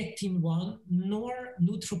nor dectin-1 nor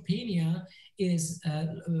neutropenia is,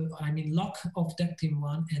 lack of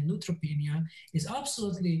dectin-1 and neutropenia is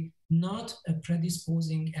absolutely not a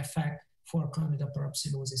predisposing effect for Candida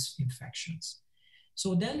parapsilosis infections.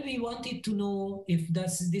 So then we wanted to know if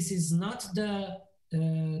this is not the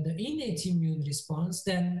innate immune response,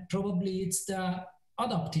 then probably it's the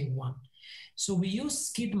adaptive one. So we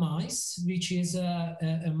use SCID mice, which is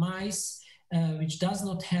a mice which does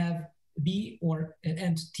not have B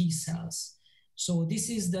and T cells. So this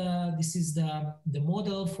is the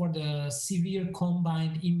model for the severe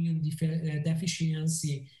combined immune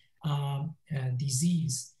deficiency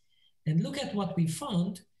disease. And look at what we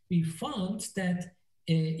found. We found that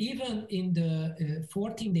even in the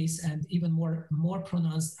 14 days and even more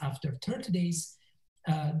pronounced after 30 days,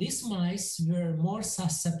 these mice were more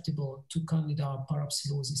susceptible to Candida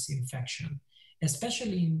parapsilosis infection,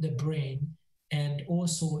 especially in the brain and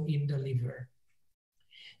also in the liver.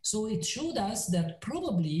 So it showed us that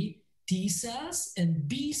probably T cells and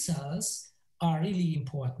B cells are really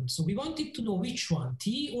important. So we wanted to know which one,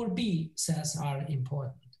 T or B cells are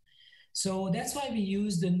important. So that's why we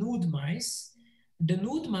use the nude mice. The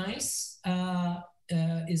nude mice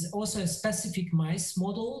is also a specific mice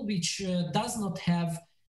model which does not have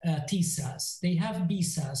T cells. They have B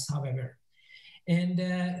cells, however. And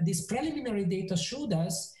this preliminary data showed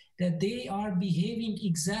us that they are behaving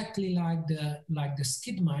exactly like the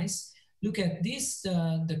SCID mice. Look at this,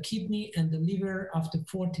 the kidney and the liver after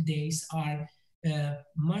 40 days are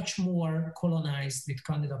much more colonized with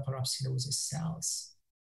Candida parapsilosis cells.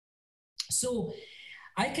 So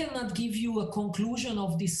I cannot give you a conclusion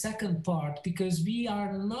of this second part because we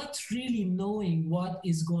are not really knowing what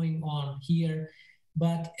is going on here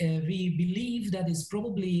but we believe that it's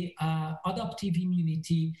probably adaptive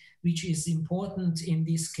immunity, which is important in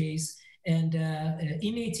this case, and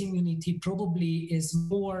innate immunity probably is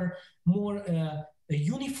more a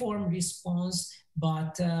uniform response,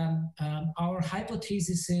 but our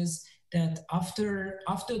hypothesis is that after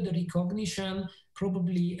the recognition,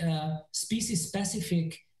 probably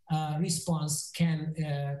species-specific response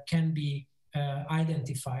can be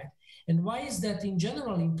identified. And why is that in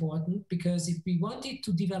general important? Because if we wanted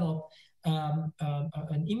to develop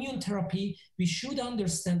an immune therapy, we should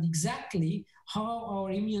understand exactly how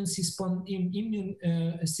our immune system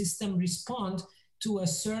respond to a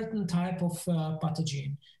certain type of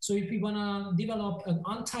pathogen. So if we want to develop an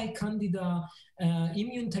anti-candida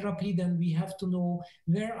immune therapy, then we have to know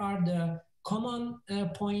where are the common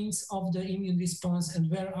points of the immune response and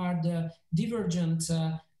where are the divergent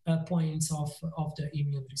points of the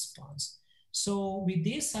immune response. So with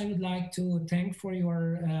this, I would like to thank for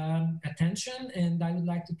your attention, and I would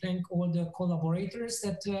like to thank all the collaborators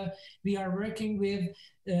that we are working with,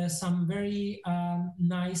 some very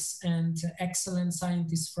nice and excellent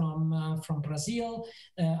scientists from Brazil,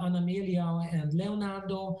 Ana-Amelia and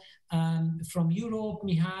Leonardo, from Europe,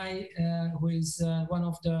 Mihai, who is one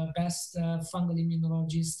of the best fungal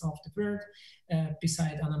immunologists of the world,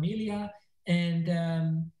 beside Ana-Amelia, and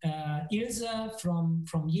Ilse from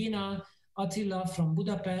Jena, Attila from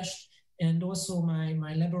Budapest, and also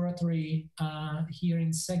my laboratory here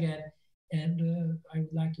in Szeged. And I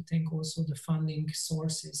would like to thank also the funding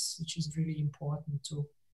sources, which is really important to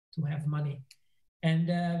have money. And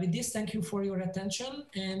with this, thank you for your attention,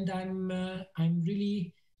 and I'm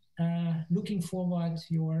really looking forward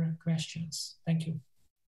to your questions. Thank you.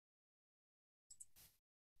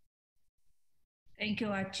 Thank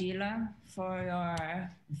you, Attila, for your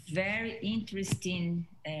very interesting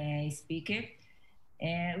speaker.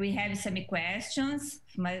 We have some questions,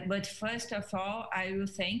 but first of all, I will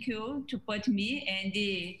thank you to put me and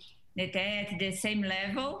Nete at the same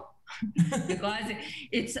level, because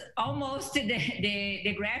it's almost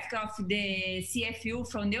the graphic of the CFU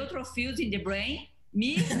from neutrophils in the brain.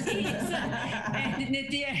 Me is, and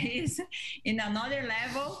Nete is in another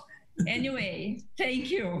level. Anyway, thank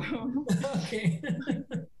you. Okay.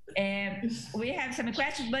 We have some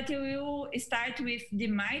questions, but we will start with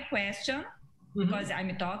my question, because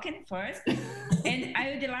I'm talking first. And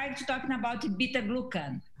I would like to talk about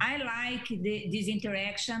beta-glucan. I like this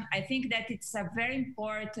interaction. I think that it's a very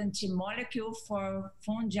important molecule for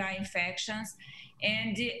fungi infections.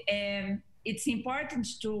 And it's important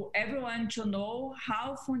to everyone to know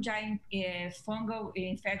how fungal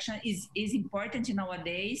infection is important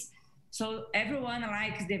nowadays. So everyone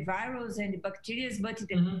likes the virus and the bacteria, but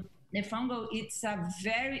the fungal, it's a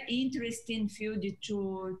very interesting field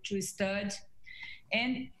to study.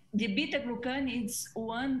 And the beta-glucan is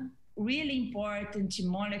one really important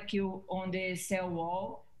molecule on the cell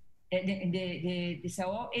wall, the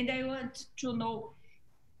cell wall. And I want to know,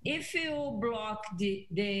 if you block the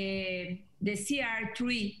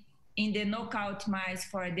CR3 in the knockout mice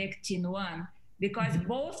for Dectin-1, because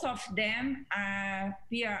both of them are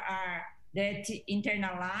PRR that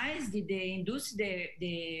internalize, they induce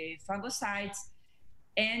the phagocytes,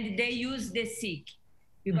 and they use the Syk.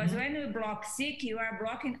 Because when you block Syk, you are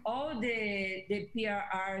blocking all the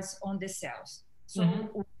PRRs on the cells.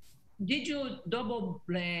 So did you double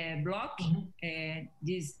block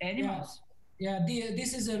these animals? Yeah,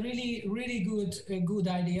 this is a really good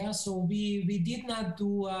idea. So we did not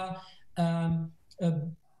do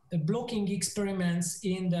blocking experiments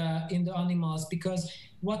in the animals, because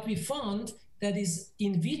what we found that is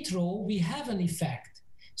in vitro we have an effect.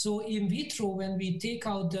 So in vitro, when we take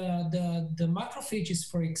out the macrophages,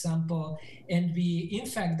 for example, and we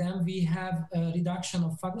infect them, we have a reduction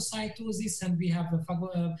of phagocytosis and we have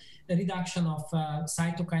a reduction of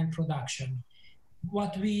cytokine production.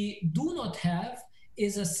 What we do not have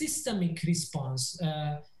is a systemic response.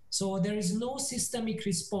 So there is no systemic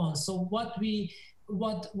response. So what we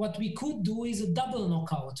could do is a double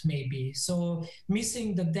knockout, maybe. So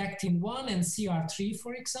missing the Dectin-1 and CR3,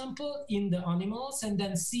 for example, in the animals, and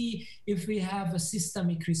then see if we have a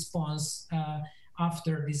systemic response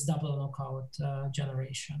after this double knockout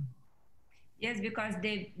generation. Yes, because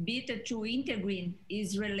the beta-2 integrin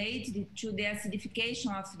is related to the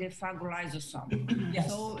acidification of the phagolysosome. Yes.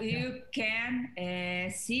 So you can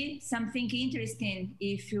see something interesting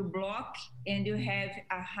if you block and you have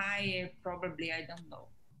a higher, probably, I don't know.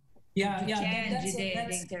 Yeah, that's the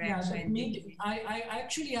interaction.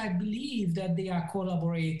 I believe that they are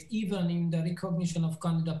collaborate even in the recognition of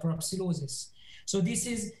Candida parapsilosis. So this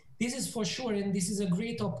this is for sure, and this is a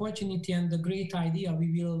great opportunity and a great idea. We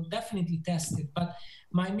will definitely test it. But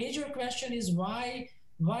my major question is why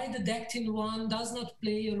the Dectin-1 does not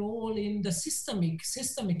play a role in the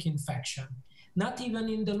systemic infection, not even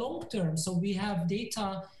in the long term. So we have data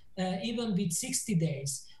even with 60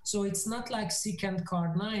 days. So it's not like Syk and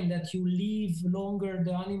CARD9 that you leave longer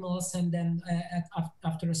the animals and then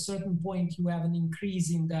after a certain point you have an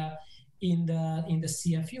increase in the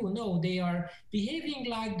CFU. No, they are behaving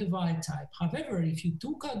like the wild type. However, if you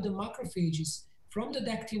took out the macrophages from the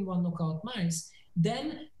Dectin-1 knockout mice,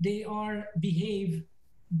 then they behave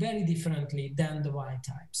very differently than the wild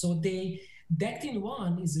type. So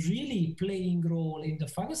Dectin-1 is really playing role in the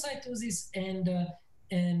phagocytosis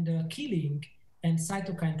and killing and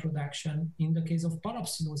cytokine production in the case of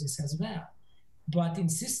parapsilosis as well. But in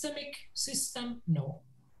systemic system, no.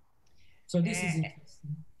 So this is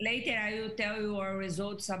interesting. Later, I will tell you our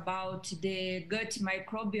results about the gut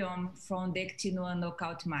microbiome from Dectin-1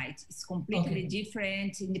 knockout mice. It's completely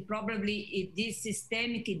different, and probably this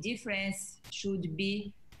systemic difference should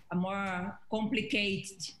be a more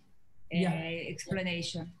complicated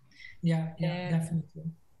explanation. Yeah, definitely.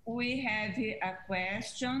 We have a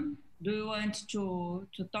question. Do you want to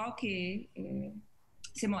talk,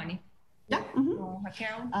 Simone? Yeah. Mm-hmm.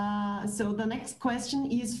 Raquel? So the next question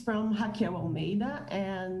is from Raquel Almeida,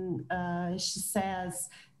 and she says,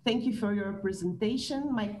 thank you for your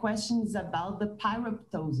presentation. My question is about the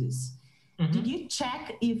pyroptosis. Mm-hmm. Did you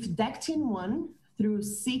check if Dectin-1 through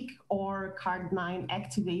Syk or CARD9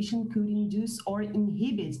 activation could induce or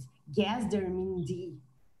inhibit gasdermin D?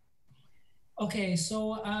 Okay,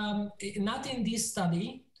 so not in this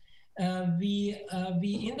study. We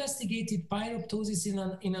investigated pyroptosis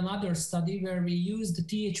in another study where we used the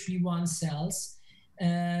THP1 cells,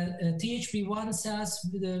 THP1 cells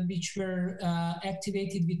which were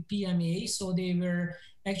activated with PMA, so they were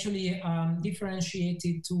actually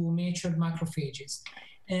differentiated to matured macrophages.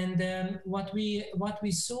 And what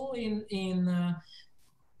we saw in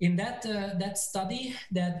that study,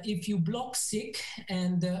 that if you block Syk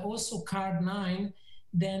and also CARD9,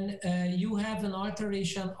 then you have an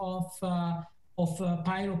alteration of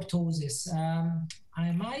pyroptosis.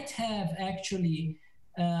 I might have actually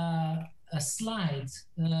a slide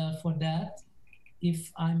for that,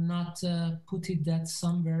 if I'm not putting that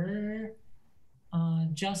somewhere.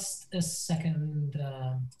 Just a second,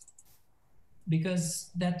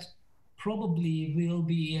 because that probably will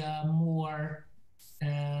be more.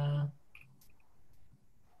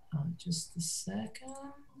 Just a second.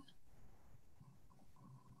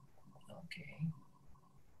 Okay.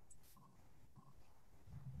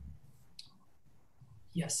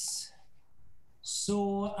 Yes.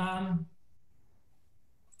 So,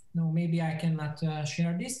 no, maybe I cannot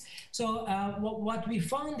share this. So what we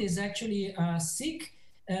found is actually Syk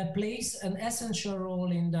plays an essential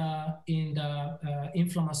role in the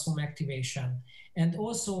inflammasome activation, and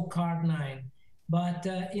also CARD9. But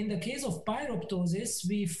in the case of pyroptosis,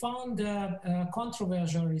 we found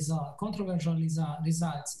controversial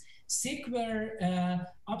results. Syk were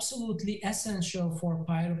absolutely essential for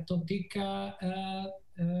pyroptotic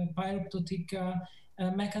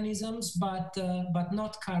mechanisms, but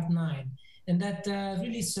not CARD9, and that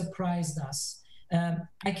really surprised us.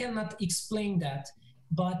 I cannot explain that,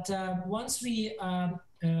 but once we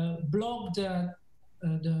blocked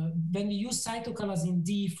when we use cytokalasin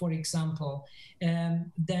D, for example,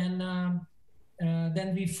 then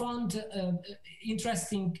we found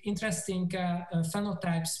interesting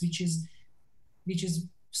phenotypes, which is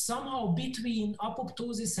somehow between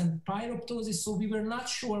apoptosis and pyroptosis. So we were not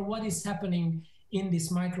sure what is happening in these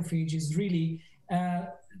macrophages. Really,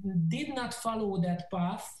 did not follow that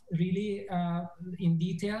path really in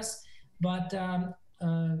details. But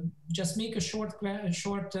just make a short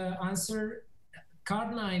answer.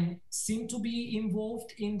 CARD9 seem to be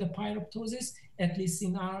involved in the pyroptosis, at least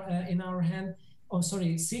in our hand. Oh,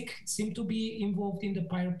 sorry, Syk seem to be involved in the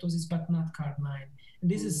pyroptosis, but not CARD9.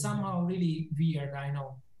 And this is somehow really weird, I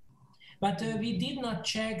know. But we did not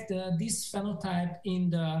check this phenotype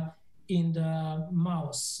in the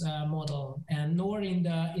mouse model, and nor in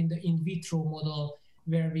the in vitro model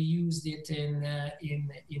where we used it in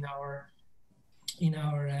our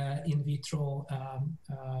in vitro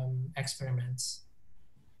experiments.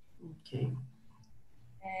 Okay.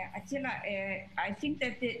 Attila, I think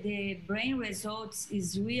that the brain results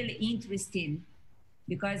is really interesting,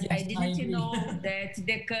 because yes, I didn't know that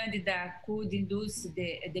the candida could induce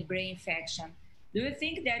the brain infection. Do you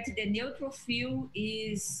think that the neutrophil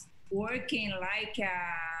is working like a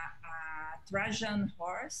Trojan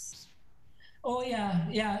horse? Oh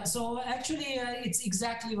yeah. So actually, it's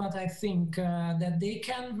exactly what I think, that they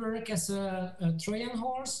can work as a Trojan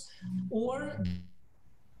horse, or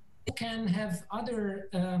can have other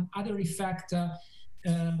effect,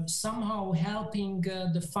 somehow helping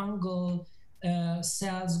the fungal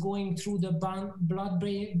cells going through the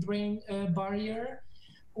blood-brain barrier,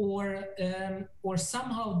 or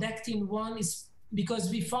somehow Dectin-1 is,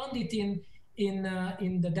 because we found it in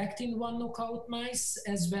the Dectin-1 knockout mice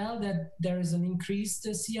as well, that there is an increased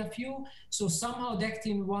CFU. So somehow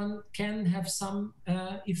Dectin-1 can have some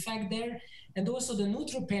effect there. And also the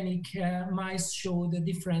neutropenic mice show the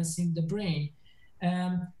difference in the brain.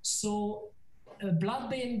 So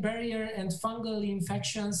blood-brain barrier and fungal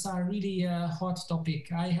infections are really a hot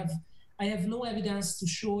topic. I have no evidence to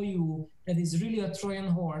show you that is really a Trojan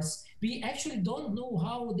horse. We actually don't know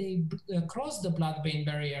how they cross the blood-brain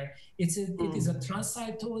barrier. It is a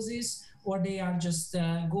transcytosis, or they are just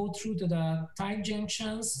go through to the tight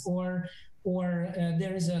junctions, or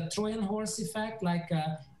there is a Trojan horse effect, like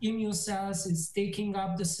immune cells is taking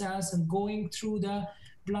up the cells and going through the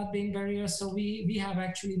blood-brain barrier. So we have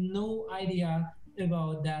actually no idea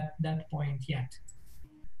about that point yet.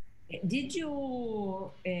 Did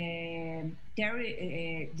you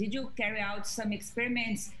carry out some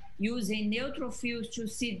experiments using neutrophils to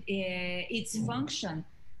see its function,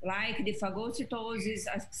 like the phagocytosis,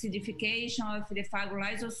 acidification of the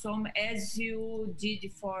phagolysosome, as you did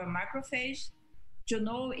for macrophage, to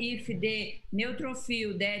know if the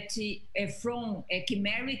neutrophil that from a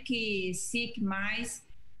chimeric Syk mice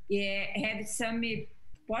have some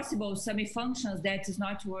functions that is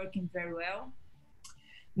not working very well?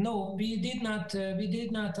 No, we did not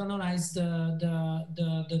analyze the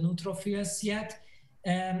neutrophils yet,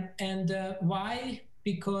 and why?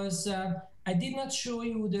 Because I did not show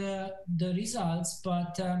you the results,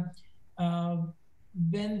 but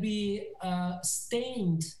when we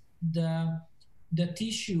stained the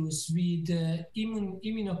tissues with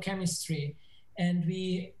immunochemistry, and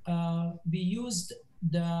we used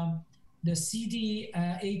the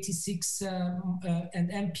CD86 and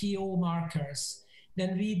MPO markers,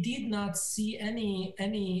 then we did not see any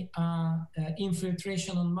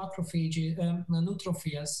infiltration on macrophages,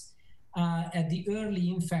 neutrophils at the early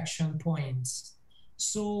infection points.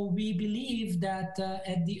 So we believe that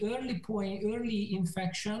at the early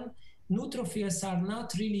infection, neutrophils are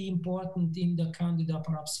not really important in the Candida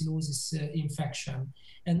parapsilosis infection.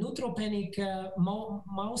 And neutropenic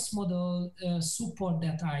mouse model support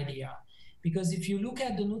that idea. Because if you look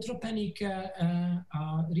at the neutropenic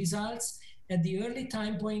results, at the early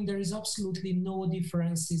time point, there is absolutely no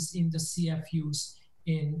differences in the CFUs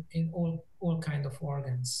in all kind of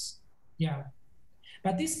organs. Yeah.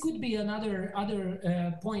 But this could be another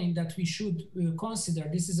point that we should consider.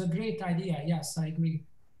 This is a great idea. Yes, I agree.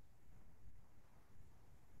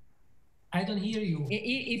 I don't hear you.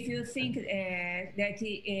 If you think that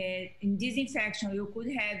in this infection you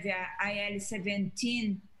could have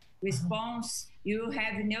IL-17 response, you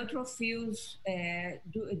have neutrophils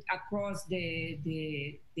across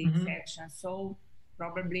the infection. So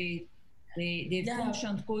probably the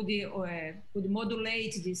function could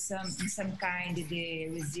modulate some kind of the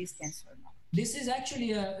resistance or not. This is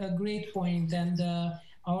actually a great point, and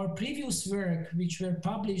our previous work, which were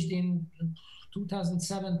published in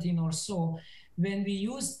 2017 or so, when we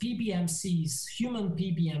used PBMCs, human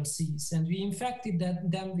PBMCs, and we infected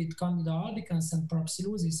them with Candida albicans and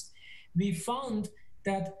parapsilosis, we found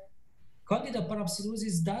that Candida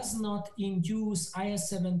parapsilosis does not induce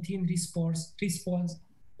IL-17 response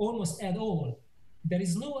almost at all. There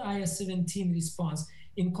is no IL-17 response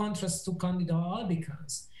in contrast to Candida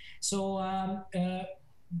albicans. So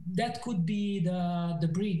that could be the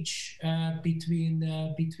bridge between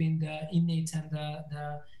the innate and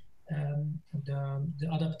the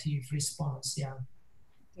adaptive response. Yeah.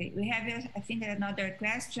 Okay, we have I think another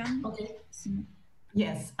question. Okay.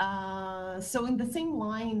 Yes. So in the same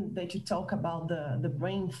line that you talk about the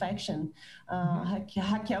brain infection,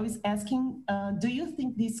 Raquel is asking, do you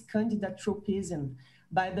think this candida tropism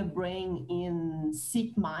by the brain in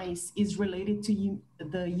Syk mice is related to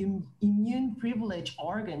the immune privileged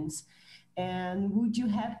organs? And would you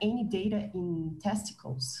have any data in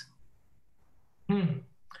testicles?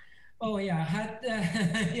 Oh yeah,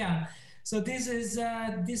 yeah. So this is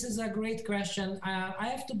a great question. I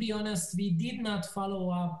have to be honest, we did not follow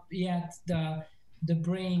up yet the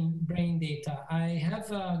brain data. I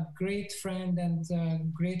have a great friend and a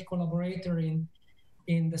great collaborator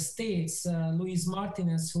in the States, Luis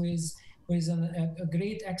Martinez, who is a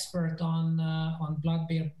great expert on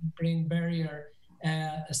blood-brain barrier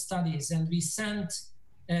studies, and we sent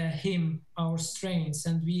him our strains,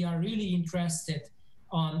 and we are really interested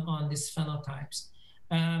on these phenotypes.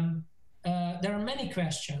 There are many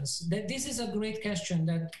questions. This is a great question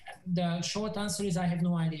that the short answer is I have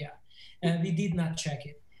no idea. We did not check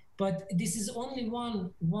it. But this is only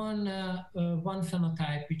one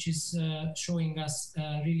phenotype which is showing us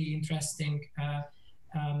really interesting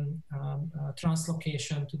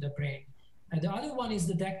translocation to the brain. The other one is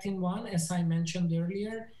the dectin-1, as I mentioned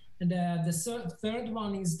earlier. And the third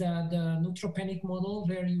one is the neutropenic model,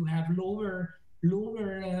 where you have lower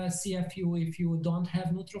CFU if you don't have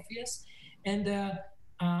neutrophils. And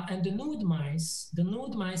the nude mice,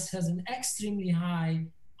 has an extremely high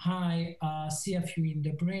CFU in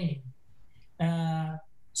the brain.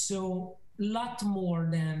 So a lot more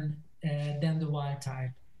than the wild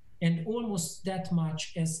type, and almost that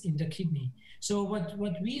much as in the kidney. So what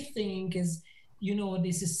we think is,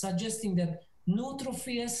 this is suggesting that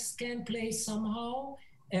neutrophils can play somehow,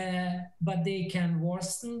 but they can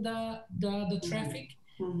worsen the traffic.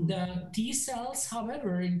 Mm-hmm. The T cells,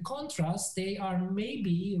 however, in contrast, they are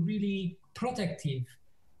maybe really protective.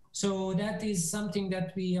 So that is something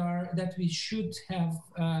that we should have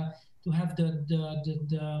to have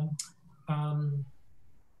the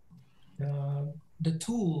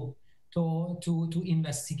tool to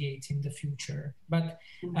investigate in the future. But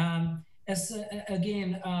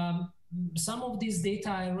some of this data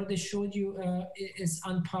I already showed you is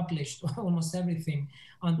unpublished, almost everything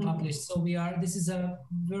unpublished. So this is a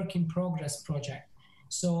work in progress project.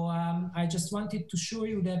 So I just wanted to show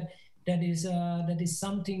you that is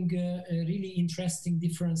something really interesting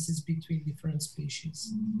differences between different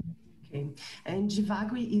species. Okay, and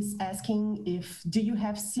Jivagri is asking do you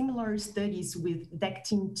have similar studies with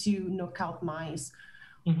dectin-2 knockout mice,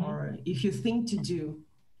 or if you think to do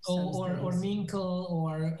or Minkel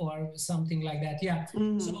or something like that. Yeah.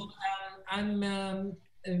 So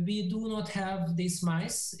we do not have these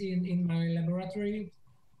mice in my laboratory.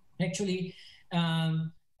 Actually,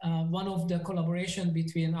 one of the collaboration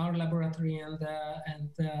between our laboratory and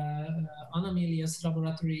Anna Milia's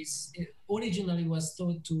laboratories originally was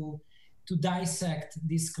thought to dissect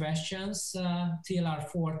these questions,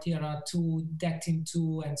 TLR4, TLR2,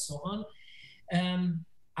 dectin-2, and so on.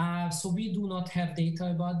 So we do not have data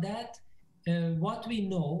about that. What we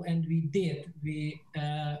know, and we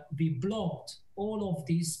blocked all of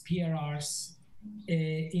these PRRs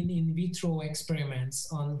in vitro experiments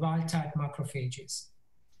on wild-type macrophages.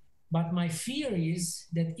 But my fear is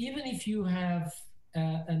that even if you have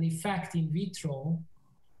an effect in vitro,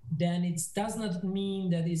 then it does not mean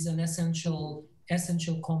that it's an essential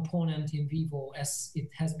component in vivo, as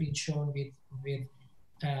it has been shown with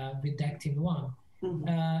dectin-1.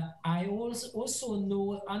 I also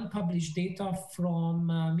know unpublished data from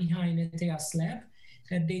Mihai Netea's lab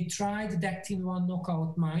that they tried dectin-1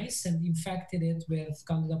 knockout mice and infected it with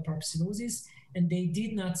Candida parapsilosis, and they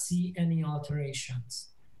did not see any alterations.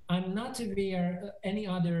 I'm not aware of any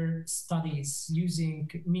other studies using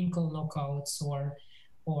Minkel knockouts or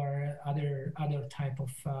other type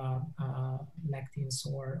of lectins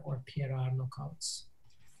or PRR knockouts.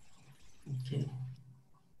 Okay.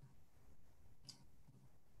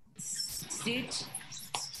 Stitch,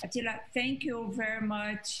 Attila, thank you very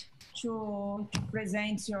much to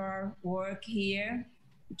present your work here.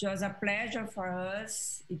 It was a pleasure for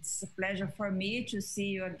us. It's a pleasure for me to see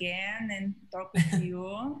you again and talk with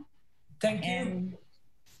you. Thank you.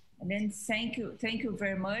 And then thank you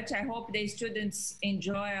very much. I hope the students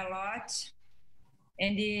enjoy a lot.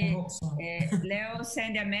 And I hope so. Leo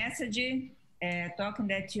sent a message talking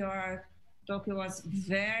that your talk was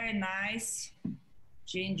very nice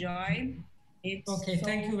to enjoy. Okay,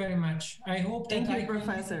 thank you very much. I hope that I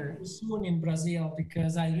can see you soon in Brazil,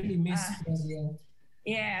 because I really miss Brazil.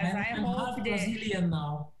 Yes, I'm half Brazilian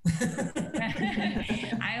now.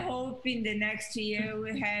 I hope in the next year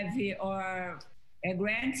we have our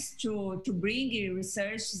grants to bring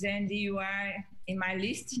research, and you are in my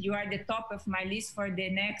list. You are the top of my list for the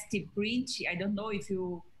next print. I don't know if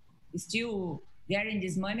you still getting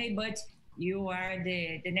this money, but you are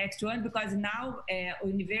the next one, because now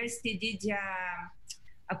university did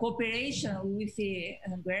a cooperation with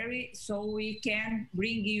Hungary, so we can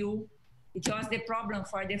bring you. It was the problem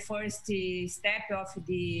for the first step of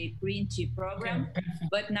the print program,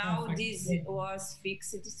 but now this was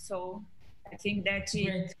fixed. So I think that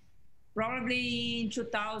probably in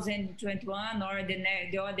 2021 or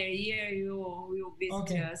the other year you will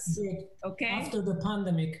visit us. Good. Okay. After the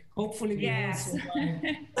pandemic, hopefully we will survive.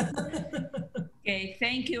 Okay.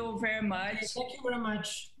 Thank you very much. Okay, thank you very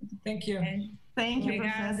much. Thank you. Thank you,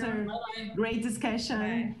 Professor. Bye-bye. Great discussion.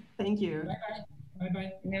 Bye. Thank you. Bye-bye. Bye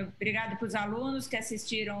bye. Obrigado para os alunos que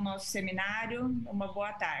assistiram ao nosso seminário. Uma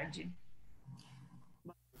boa tarde.